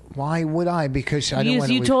why- you? Why would I? Because I don't want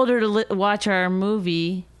to. You told her to watch our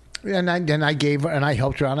movie. And I gave her, and I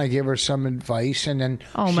helped her out. And I gave her some advice, and then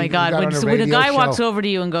Oh my we God! got on When a radio guy show. walks over to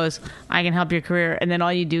you and goes, "I can help your career," and then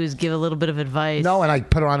all you do is give a little bit of advice. No, and I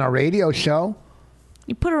put her on a radio show.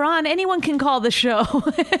 You put her on. Anyone can call the show.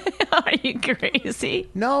 Are you crazy?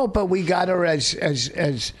 No, but we got her as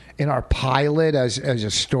in our pilot as a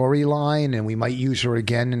storyline, and we might use her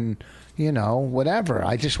again, and whatever.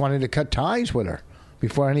 I just wanted to cut ties with her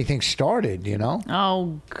before anything started.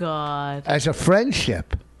 Oh God! As a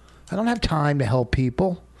friendship. I don't have time to help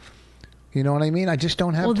people. You know what I mean? I just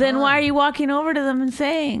don't have Well, time. then why are you walking over to them and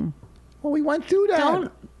saying? Well, we went through that.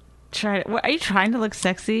 Don't try. Are you trying to look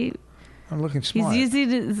sexy? I'm looking He's smart.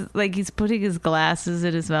 using like he's putting his glasses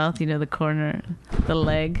in his mouth. The corner, the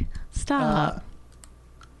leg. Stop.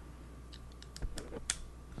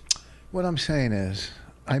 What I'm saying is,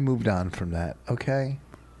 I moved on from that, okay?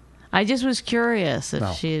 I just was curious if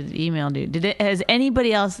No. she had emailed you. Has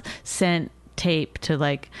anybody else sent tape to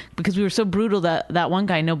because we were so brutal that one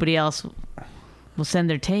guy, nobody else will send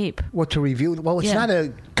their tape. What to review? Well, it's Yeah. not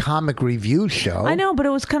a comic review show. I know, but it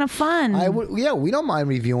was kind of fun. We don't mind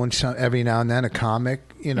reviewing some every now and then a comic.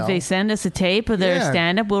 If they send us a tape of their Yeah.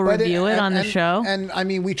 stand-up, we'll But review it on the and- show. And I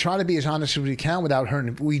mean, we try to be as honest as we can without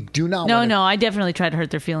hurting. We do not. No, wanna, I definitely try to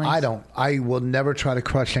hurt their feelings. I don't. I will never try to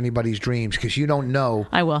crush anybody's dreams because you don't know.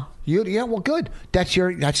 I will. Yeah, well, good. That's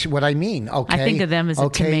what I mean. Okay. I think of them as a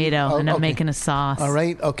tomato, and I'm okay. making a sauce. All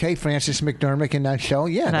right. Okay, Francis McDermott in that show.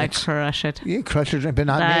 Yeah, And I that's- crush it. You crush it, but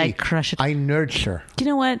not I me. crush it. I nurture. You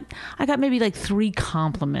know what? I got maybe 3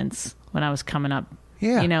 compliments when I was coming up.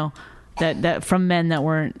 Yeah. That from men that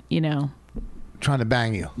weren't, Trying to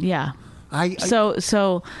bang you. yeah. I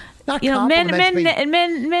So not men.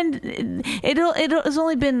 compliments, It has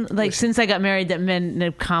only been since I got married that men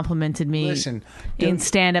have complimented me. Listen, in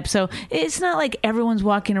stand up, so it's not like everyone's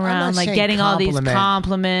walking around saying getting all these compliment.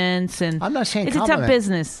 compliments, and I'm not saying it's compliment. a tough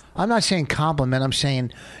business. I'm not saying compliment. I'm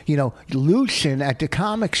saying, Lucien at the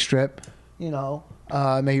comic strip,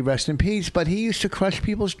 may he rest in peace, but he used to crush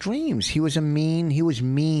people's dreams. He was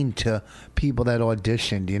mean to people that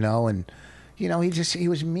auditioned, and he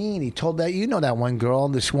was mean. He told that one girl,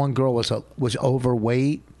 this one girl was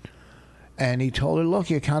overweight, and he told her, look,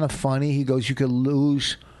 you're kind of funny. He goes, you could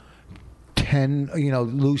lose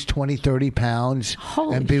 20, 30 pounds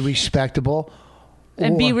Holy and be respectable.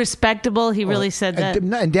 And be Or- respectable. He really said that.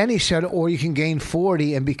 And then he said, or you can gain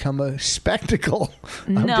 40 and become a spectacle.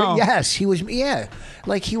 No. Yes, he was, yeah.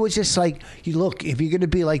 He was just like, look, if you're going to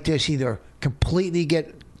be like this, either completely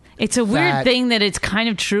get It's a weird fat. thing that it's kind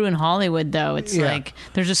of true in Hollywood, though. It's Yeah.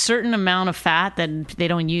 there's a certain amount of fat that they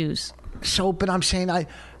don't use. So, but I'm saying, I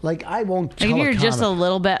won't tell If you're a just a comic.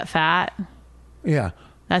 little bit fat, Yeah.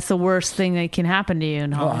 That's the worst thing that can happen to you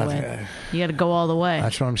in Hollywood. You got to go all the way.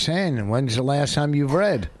 That's what I'm saying. And when's the last time you've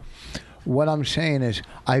read? What I'm saying is,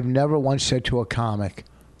 I've never once said to a comic,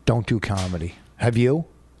 "Don't do comedy." Have you?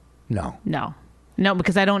 No. No,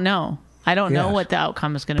 because I don't know. I don't know what the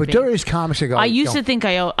outcome is going to be. But there is comics that go. I used to think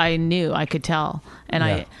I knew, I could tell, and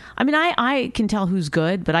I can tell who's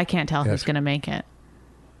good, but I can't tell who's going to make it.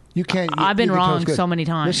 You can't. I've been wrong so many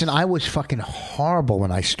times. Listen, I was fucking horrible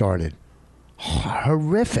when I started.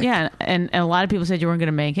 Horrific. Yeah, and a lot of people said you weren't going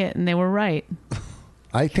to make it, and they were right.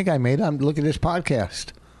 I think I made it. Look at this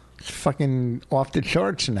podcast. It's fucking off the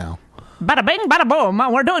charts now. Bada bing, bada boom.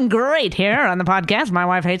 We're doing great here on the podcast. My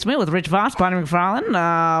Wife Hates Me with Rich Voss, Bonnie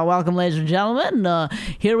McFarlane. Welcome, ladies and gentlemen.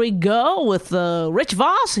 Here we go with Rich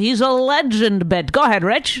Voss. He's a legend, bet. Go ahead,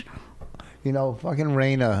 Rich. You know, fucking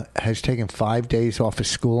Raina has taken 5 days off of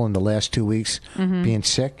school in the last 2 weeks being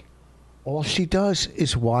sick. All she does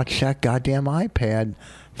is watch that goddamn iPad.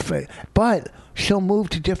 But she'll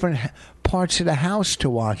move to different parts of the house to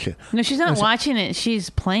watch it. No, she's not watching it.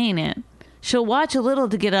 She's playing it. She'll watch a little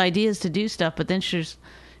to get ideas to do stuff, but then you should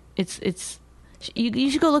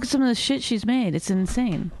go look at some of the shit she's made. It's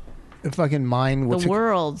insane. The fucking mind. The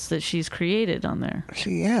worlds that she's created on there.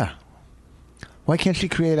 Yeah. Why can't she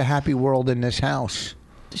create a happy world in this house?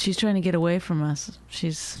 She's trying to get away from us.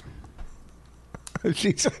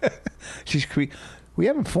 We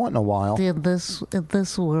haven't fought in a while. In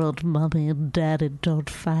this world, Mommy and Daddy don't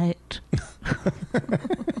fight.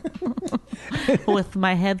 With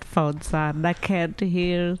my headphones on, I can't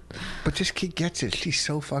hear. But this kid gets it. She's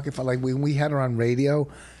so fucking fun. Like when we had her on radio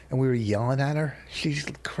and we were yelling at her, she's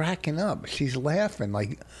cracking up. She's laughing.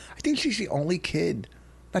 Like, I think she's the only kid.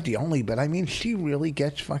 Not the only, but I mean, she really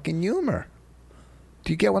gets fucking humor.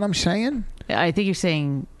 Do you get what I'm saying? I think you're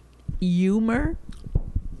saying humor.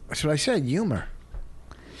 That's what I said, humor.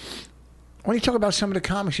 When you talk about some of the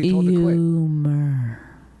comics you told to quit.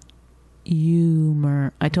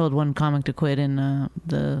 Humor. I told one comic to quit in our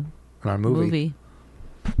movie.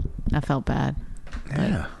 I felt bad.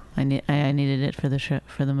 Yeah. I needed it for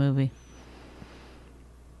the movie.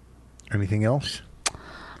 Anything else?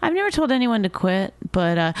 I've never told anyone to quit,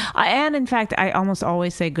 but and in fact, I almost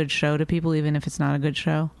always say good show to people, even if it's not a good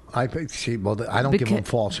show. I don't give them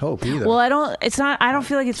false hope either. Well, I don't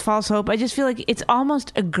feel like it's false hope. I just feel like it's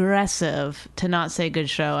almost aggressive to not say good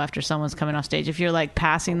show after someone's coming off stage. If you're like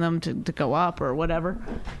passing them to go up or whatever,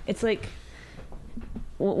 it's like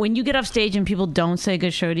when you get off stage and people don't say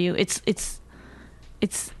good show to you, it's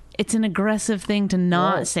an aggressive thing to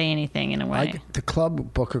not say anything in a way. The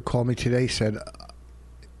club booker called me today, said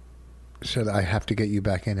I have to get you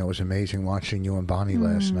back in. It was amazing watching you and Bonnie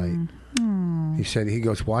last night. He said,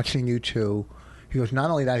 watching you two. He goes, not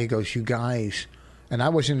only that, he goes, you guys, and I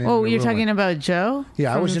wasn't in the room. Oh, you're talking about Joe?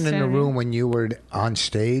 Yeah, I wasn't in the room when you were on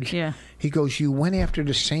stage. Yeah. He goes, you went after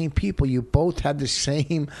the same people. You both had the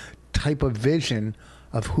same type of vision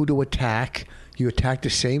of who to attack. You attacked the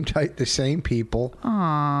same people.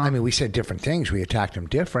 Aww. I mean, we said different things. We attacked them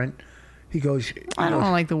different. He goes, I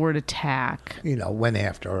don't like the word attack. Went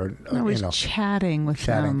after. I was chatting with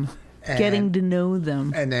them, getting to know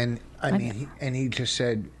them. And then, he just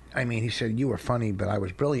said, he said, you were funny, but I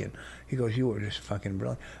was brilliant. He goes, you were just fucking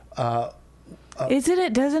brilliant.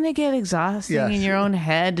 Doesn't it get exhausting in your own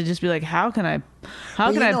head to just be like, how can I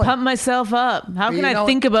pump myself up? How can I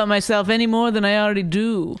think about myself any more than I already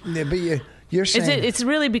do? Yeah, but you're saying it's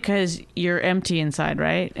really because you're empty inside,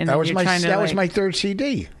 right? And that was my third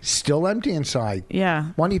CD. Still empty inside. Yeah.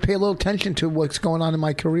 Why don't you pay a little attention to what's going on in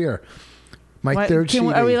my career? Third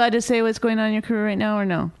CD. Are we allowed to say what's going on in your career right now or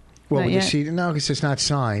no? Well, with the CD, no, because it's not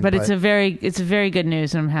signed. But it's very good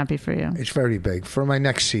news, and I'm happy for you. It's very big for my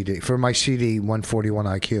next CD, for my CD 141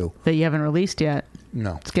 IQ that you haven't released yet.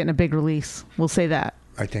 No, it's getting a big release. We'll say that.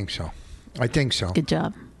 I think so. Good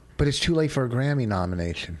job. But it's too late for a Grammy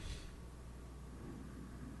nomination.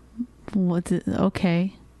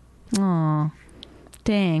 Okay. Aw,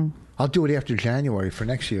 dang. I'll do it after January for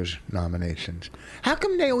next year's nominations. How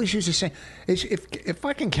come they always use the same? If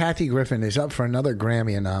fucking Kathy Griffin is up for another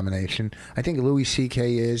Grammy nomination, I think Louis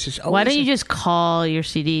C.K. is. Why don't you just call your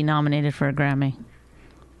CD nominated for a Grammy?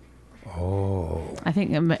 Oh. I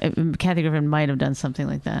think Kathy Griffin might have done something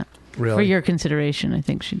like that. Really? For your consideration, I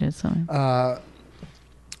think she did something. I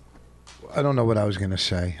don't know what I was going to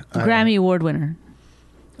say. Grammy Award winner.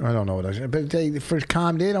 I don't know what I was, but for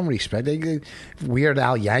they don't respect. Weird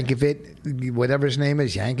Al Yankovic, whatever his name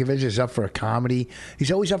is, Yankovic is up for a comedy.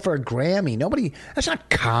 He's always up for a Grammy. That's not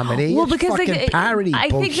comedy. Well, it's because fucking parody I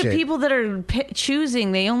bullshit. think the people that are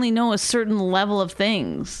choosing, they only know a certain level of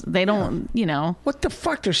things. They don't, What the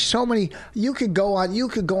fuck? There's so many. You could go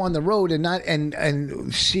on the road and not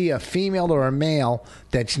and see a female or a male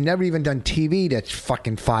that's never even done TV that's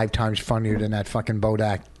fucking 5 times funnier than that fucking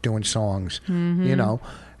Bodak doing songs. Mm-hmm.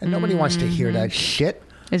 And nobody wants to hear that shit.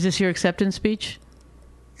 Is this your acceptance speech?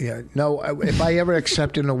 Yeah, no. If I ever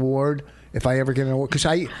accept an award, if I ever get an award, because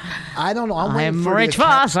I don't know. I'm Rich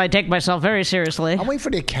Voss. I take myself very seriously. I'm waiting for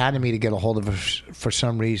the Academy to get a hold of us for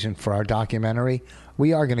some reason for our documentary.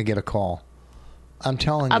 We are going to get a call. I'm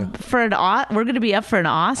telling you. We're going to be up for an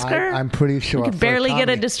Oscar? I'm pretty sure. We could barely get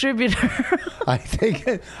a distributor.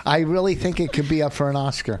 I really think it could be up for an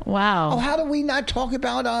Oscar. Wow. Oh, how do we not talk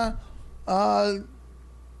about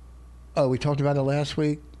we talked about it last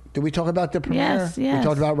week. Did we talk about the premiere? Yes. We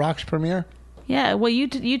talked about Rock's premiere? Yeah, well,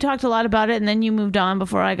 you talked a lot about it, and then you moved on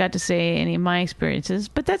before I got to say any of my experiences.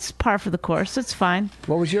 But that's par for the course. That's fine.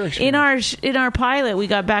 What was your experience? In our pilot, we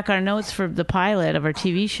got back our notes for the pilot of our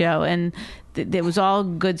TV show, and it was all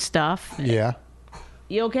good stuff. Yeah.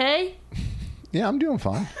 You okay? Yeah, I'm doing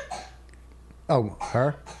fine. Oh,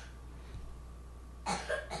 her?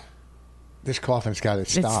 This coughing's got to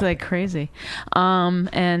stop. It's like crazy.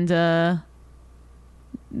 And the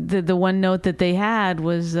one note that they had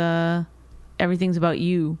was everything's about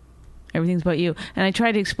you. Everything's about you. And I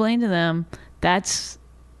tried to explain to them that's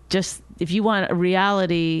just, if you want a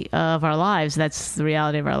reality of our lives, that's the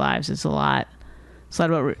reality of our lives. It's a lot. It's a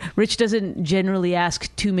lot about Rich doesn't generally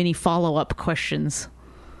ask too many follow-up questions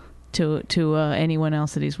to anyone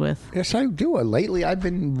else that he's with. Yes, I do. Lately, I've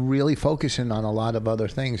been really focusing on a lot of other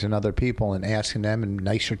things and other people and asking them and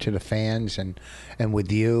nicer to the fans and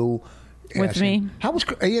with you. With me? How was,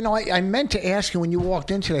 I meant to ask you when you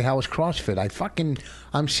walked in today, how was CrossFit?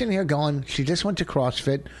 I'm sitting here going, she just went to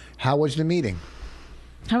CrossFit. How was the meeting?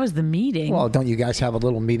 How was the meeting? Well, don't you guys have a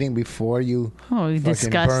little meeting before you we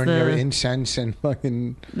discuss burn your incense and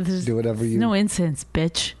fucking do whatever you... No incense,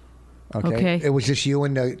 bitch. Okay. It was just you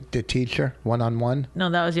and the teacher, one-on-one? No,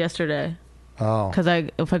 that was yesterday. Oh. Because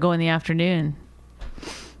if I go in the afternoon,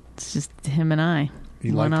 it's just him and I.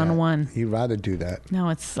 You one-on-one. You'd rather do that. No,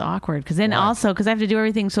 it's awkward. Because then also, because I have to do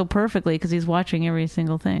everything so perfectly because he's watching every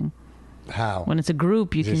single thing. How? When it's a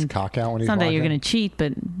group, you can... Does his cock out when he's watching? It's not that you're going to cheat,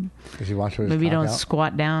 but... Does he watch with his maybe you cock don't out?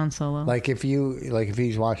 Squat down so low. If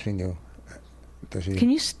he's watching you... Can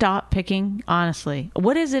you stop picking? Honestly,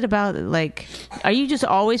 what is it about? Are you just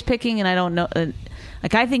always picking? And I don't know.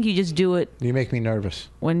 I think you just do it. You make me nervous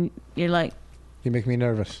when you're like. You make me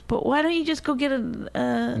nervous. But why don't you just go get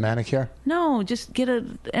a manicure? No, just get a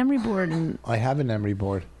Emery board and. I have an Emery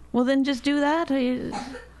board. Well, then just do that.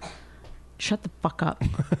 Shut the fuck up.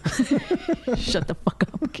 Shut the fuck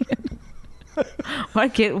up, kid. Why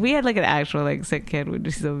kid? We had an actual sick kid. Would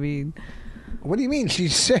be so mean. What do you mean?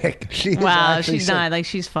 She's sick. She's not. sick.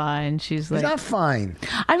 She's fine. She's not fine.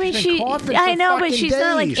 I mean, I know, but she's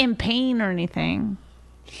not in pain or anything.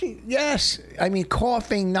 Yes. I mean,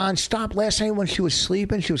 coughing nonstop. Last night when she was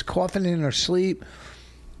sleeping, she was coughing in her sleep.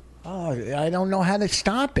 Oh, I don't know how to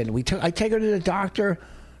stop it. I take her to the doctor.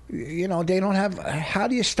 They don't have. How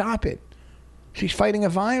do you stop it? She's fighting a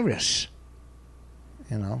virus.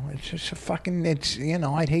 It's just a fucking.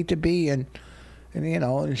 I'd hate to be and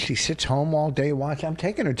she sits home all day watching. I'm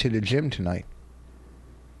taking her to the gym tonight.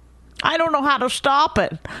 I don't know how to stop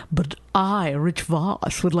it, but I, Rich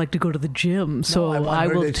Voss, would like to go to the gym, so I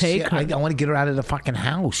will take her. I want to get her out of the fucking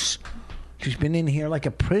house. She's been in here like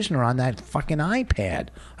a prisoner on that fucking iPad.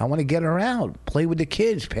 I want to get her out, play with the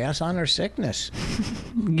kids, pass on her sickness.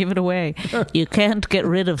 Give it away. You can't get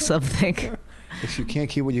rid of something. If you can't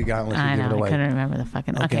keep what you got unless you give it away. I couldn't remember the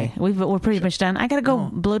fucking... Okay. We're pretty much done. I got to go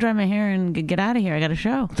blow dry my hair and get out of here. I got a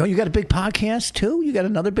show. Don't you got a big podcast, too? You got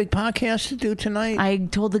another big podcast to do tonight? I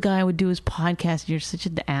told the guy I would do his podcast. You're such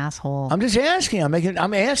an asshole. I'm just asking.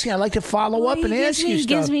 I'm asking. I like to follow up and ask you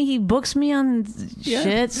stuff. He books me on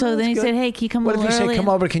shit. So then he said, hey, can you come over early? What if he said, come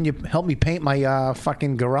over, can you help me paint my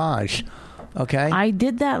fucking garage? Okay? I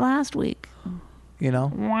did that last week.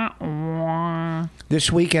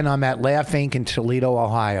 This weekend I'm at Laugh Inc. in Toledo,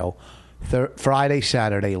 Ohio. Friday,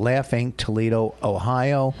 Saturday, Laugh Inc., Toledo,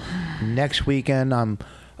 Ohio. Next weekend I'm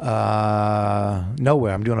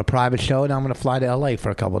nowhere. I'm doing a private show, and I'm going to fly to L.A.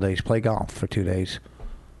 for a couple of days, play golf for 2 days.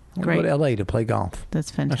 I'm going to go to L.A. to play golf.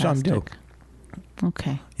 That's fantastic. That's what I'm doing.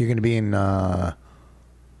 Okay. You're going to be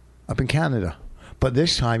up in Canada. But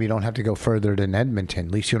this time you don't have to go further than Edmonton.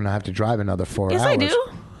 At least you don't have to drive another 4 hours. Yes, I do.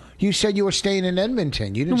 You said you were staying in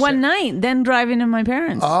Edmonton. You didn't One say- night, then driving to my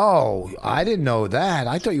parents. Oh, I didn't know that.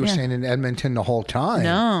 I thought you were Yeah. staying in Edmonton the whole time.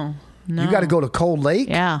 No. You got to go to Cold Lake?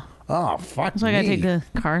 Yeah. Oh, fuck So I got to me. take the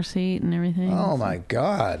car seat and everything. Oh, my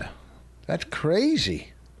God. That's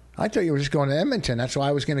crazy. I thought you were just going to Edmonton. That's why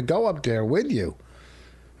I was going to go up there with you.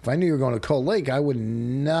 If I knew you were going to Cold Lake, I would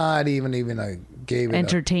not even gave it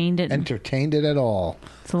Entertained it. entertained it at all.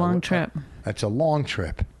 It's a long trip. That's a long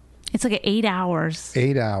trip. It's like 8 hours,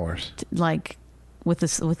 8 hours like with the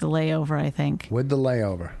layover, I think. with the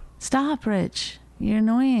layover. Stop, Rich. You're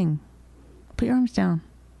annoying. Put your arms down.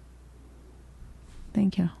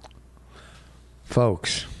 Thank you.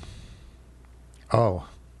 Folks. Oh,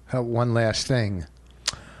 one last thing.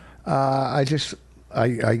 I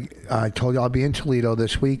told you I'll be in Toledo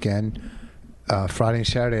this weekend, Friday and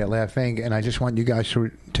Saturday at Laugh Inc. And I just want you guys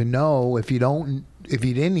to know, if you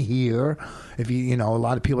didn't hear, a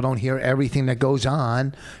lot of people don't hear everything that goes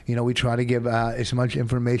on. We try to give as much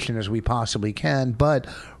information as we possibly can. But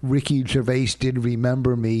Ricky Gervais did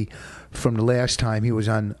remember me from the last time he was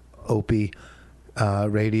on Opie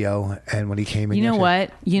radio, and when he came in. You know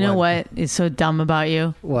yesterday- what? You know what is so dumb about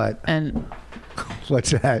you? What? And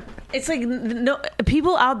What's that? it's like no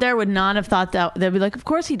people out there would not have thought that. They'd be like, of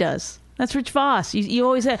course he does. That's Rich Voss. You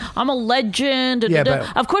always say, I'm a legend. Yeah,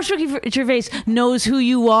 but- of course Ricky Gervais knows who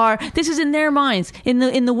you are. This is in their minds.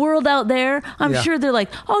 In the world out there, I'm Yeah. sure they're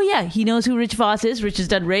like, oh, yeah, he knows who Rich Voss is. Rich has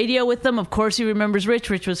done radio with them. Of course he remembers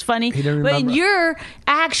Rich. Rich was funny. He didn't But remember. you're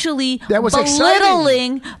actually That was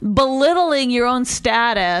belittling your own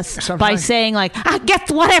status by Sometimes- saying, like,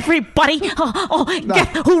 guess what, everybody?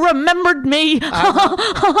 Guess who remembered me?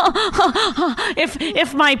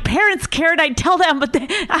 If my parents cared, I'd tell them, but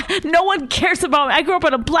no one cares about me. I grew up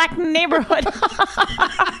in a black neighborhood.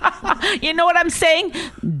 You know what I'm saying?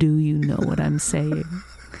 Do you know what I'm saying?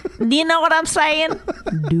 Do you know what I'm saying?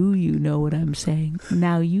 Do you know what I'm saying?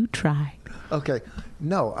 Now you try. Okay.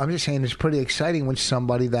 No, I'm just saying it's pretty exciting when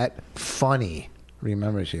somebody that funny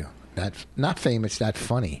remembers you. That's not famous, that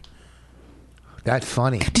funny. That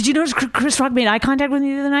funny. Did you notice Chris Rock made eye contact with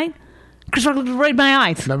me the other night? Chris Rock looked right in my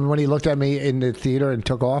eyes. Remember when he looked at me in the theater and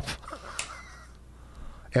took off?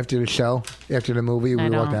 After the show? After the movie, we I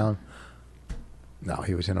walked know. down? No,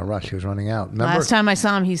 he was in a rush. He was running out. Remember? Last time I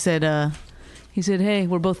saw him, he said, hey,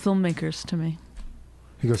 we're both filmmakers to me.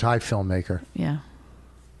 He goes, hi, filmmaker. Yeah.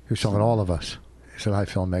 He was talking to all of us. He said, hi,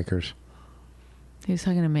 filmmakers. He was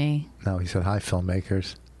talking to me. No, he said, hi,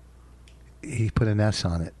 filmmakers. He put an S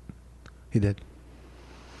on it. He did.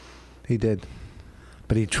 He did.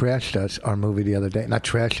 But he trashed us, our movie the other day. Not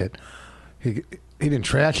trash it. He didn't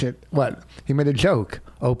trash it. What? He made a joke.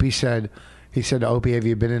 Opie said, to Opie, have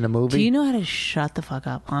you been in a movie? Do you know how to shut the fuck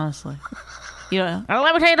up, honestly? Let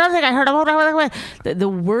me tell you another thing I heard about. The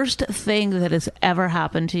worst thing that has ever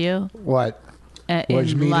happened to you What?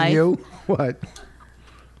 Was in meeting life you?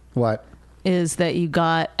 What? is that you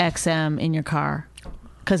got XM in your car.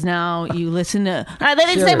 Because now you listen to... they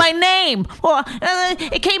didn't say Sure. my name. Well,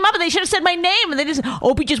 it came up and they should have said my name. And they just...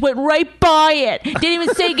 Opie just went right by it. Didn't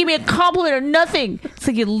even say give me a compliment or nothing. It's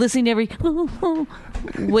like you're listening to every...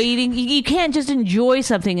 waiting. You can't just enjoy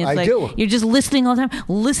something. It's I like do. you're just listening all the time.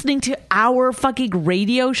 Listening to our fucking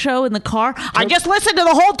radio show in the car. I just listened to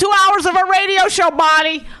the whole 2 hours of a radio show,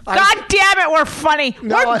 Bonnie. God damn it, we're funny.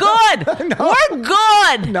 No, we're good. no. We're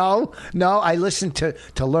good. No, I listen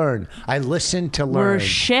to learn. I listen to learn. We're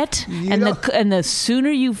shit, You and know- the sooner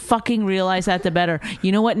you fucking realize that, the better.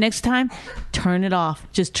 You know what? Next time, turn it off.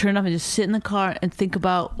 Just turn it off and just sit in the car and think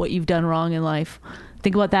about what you've done wrong in life.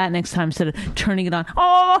 Think about that next time instead of turning it on.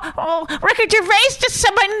 Oh, Ricky Gervais just said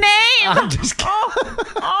my name. I'm just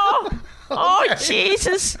kidding. Oh,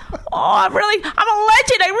 Jesus. Oh, I'm a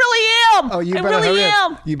legend. I really am. Oh, you I better really hurry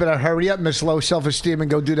am. up. You better hurry up, Miss Low Self-Esteem, and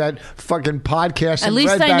go do that fucking podcast. At in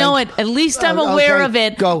least Red I know Bank. it. At least I'm aware okay. of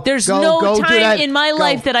it. Go. There's go no do time that. in my Go.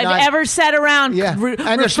 life that I've Not- ever sat around Yeah. re-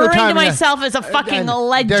 And there's no referring time to in myself as a fucking and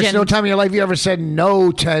legend. There's no time in your life you ever said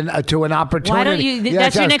no to an opportunity. Why don't you? Yeah,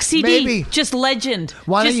 That's your next CD. Maybe. Just legend.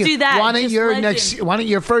 Why just don't you, do that. Why don't Just your legend. Why don't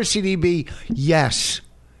your first CD be yes?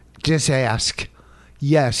 Just ask.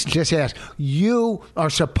 Yes, just ask. You are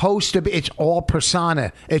supposed to be. It's all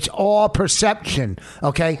persona. It's all perception.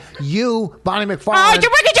 Okay, you, Bonnie McFarlane. Oh, you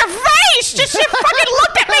look at your face! Just you fucking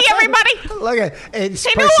looked at me, everybody. Look at it's They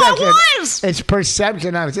knew who perception. I was. It's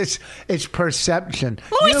perception. It's perception.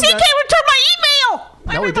 Louis You C.K. got- returned my email.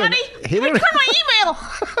 No, he Everybody, didn't. He he didn't. returned my email.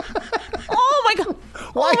 Oh my god.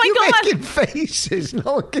 Why Oh are my you god. making faces?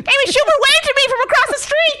 No one can. Amy Schumer waved at me from across the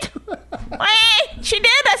street. Hey, she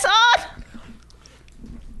did. I saw it.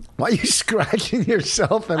 Why are you scratching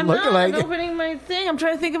yourself and I'm looking not like opening my thing. I'm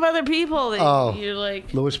trying to think of other people that you're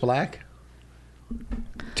like. Louis Black?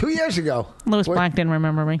 2 years ago. Louis Black didn't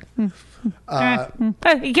remember me. You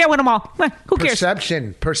can't win them all. Who cares?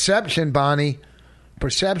 Perception, Bonnie.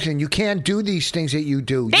 Perception. You can't do these things that you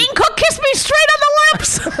do. Dane Cook kissed me straight on the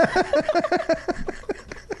lips.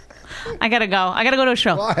 I gotta go. I gotta go to a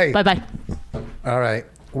show. Why? Bye. All right.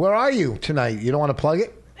 Where are you tonight? You don't want to plug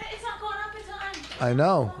it? It's not going up in time. I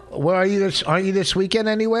know. Where are you? Aren't you this weekend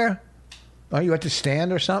anywhere? Are you at the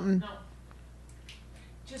stand or something? No.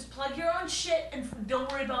 Just plug your own shit and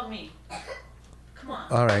don't worry about me. Come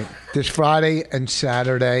on. All right. This Friday and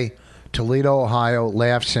Saturday, Toledo, Ohio,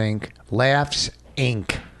 Laughs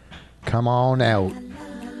Inc. Come on out.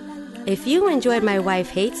 If you enjoyed My Wife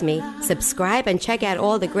Hates Me, subscribe and check out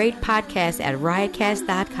all the great podcasts at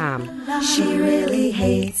riotcast.com. She really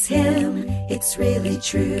hates him, it's really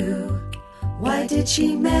true. Why did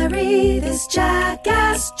she marry this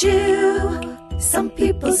jackass Jew? Some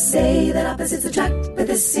people say that opposites attract, but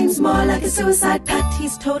this seems more like a suicide pact.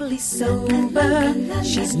 He's totally sober,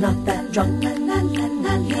 she's not that drunk.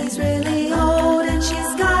 He's really old and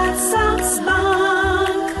she's got some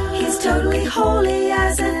spunk. He's totally holy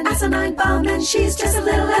as an asinine bomb, and she's just a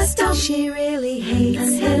little less dumb. She really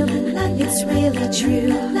hates him, it's really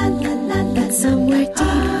true. But somewhere deep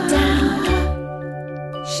down,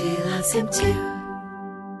 she loves him too.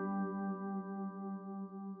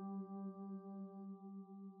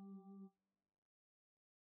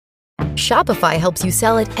 Shopify helps you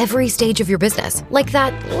sell at every stage of your business. Like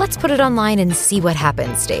that, let's put it online and see what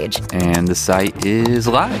happens stage. And the site is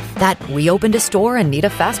live. That we opened a store and need a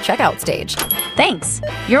fast checkout stage. Thanks.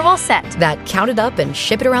 You're all set. That count it up and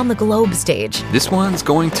ship it around the globe stage. This one's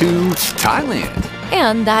going to Thailand.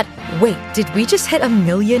 And that, wait, did we just hit 1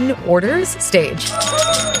 million orders stage?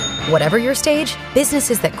 Whatever your stage,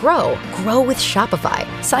 businesses that grow with Shopify.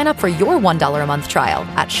 Sign up for your $1 a month trial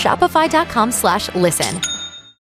at shopify.com/listen.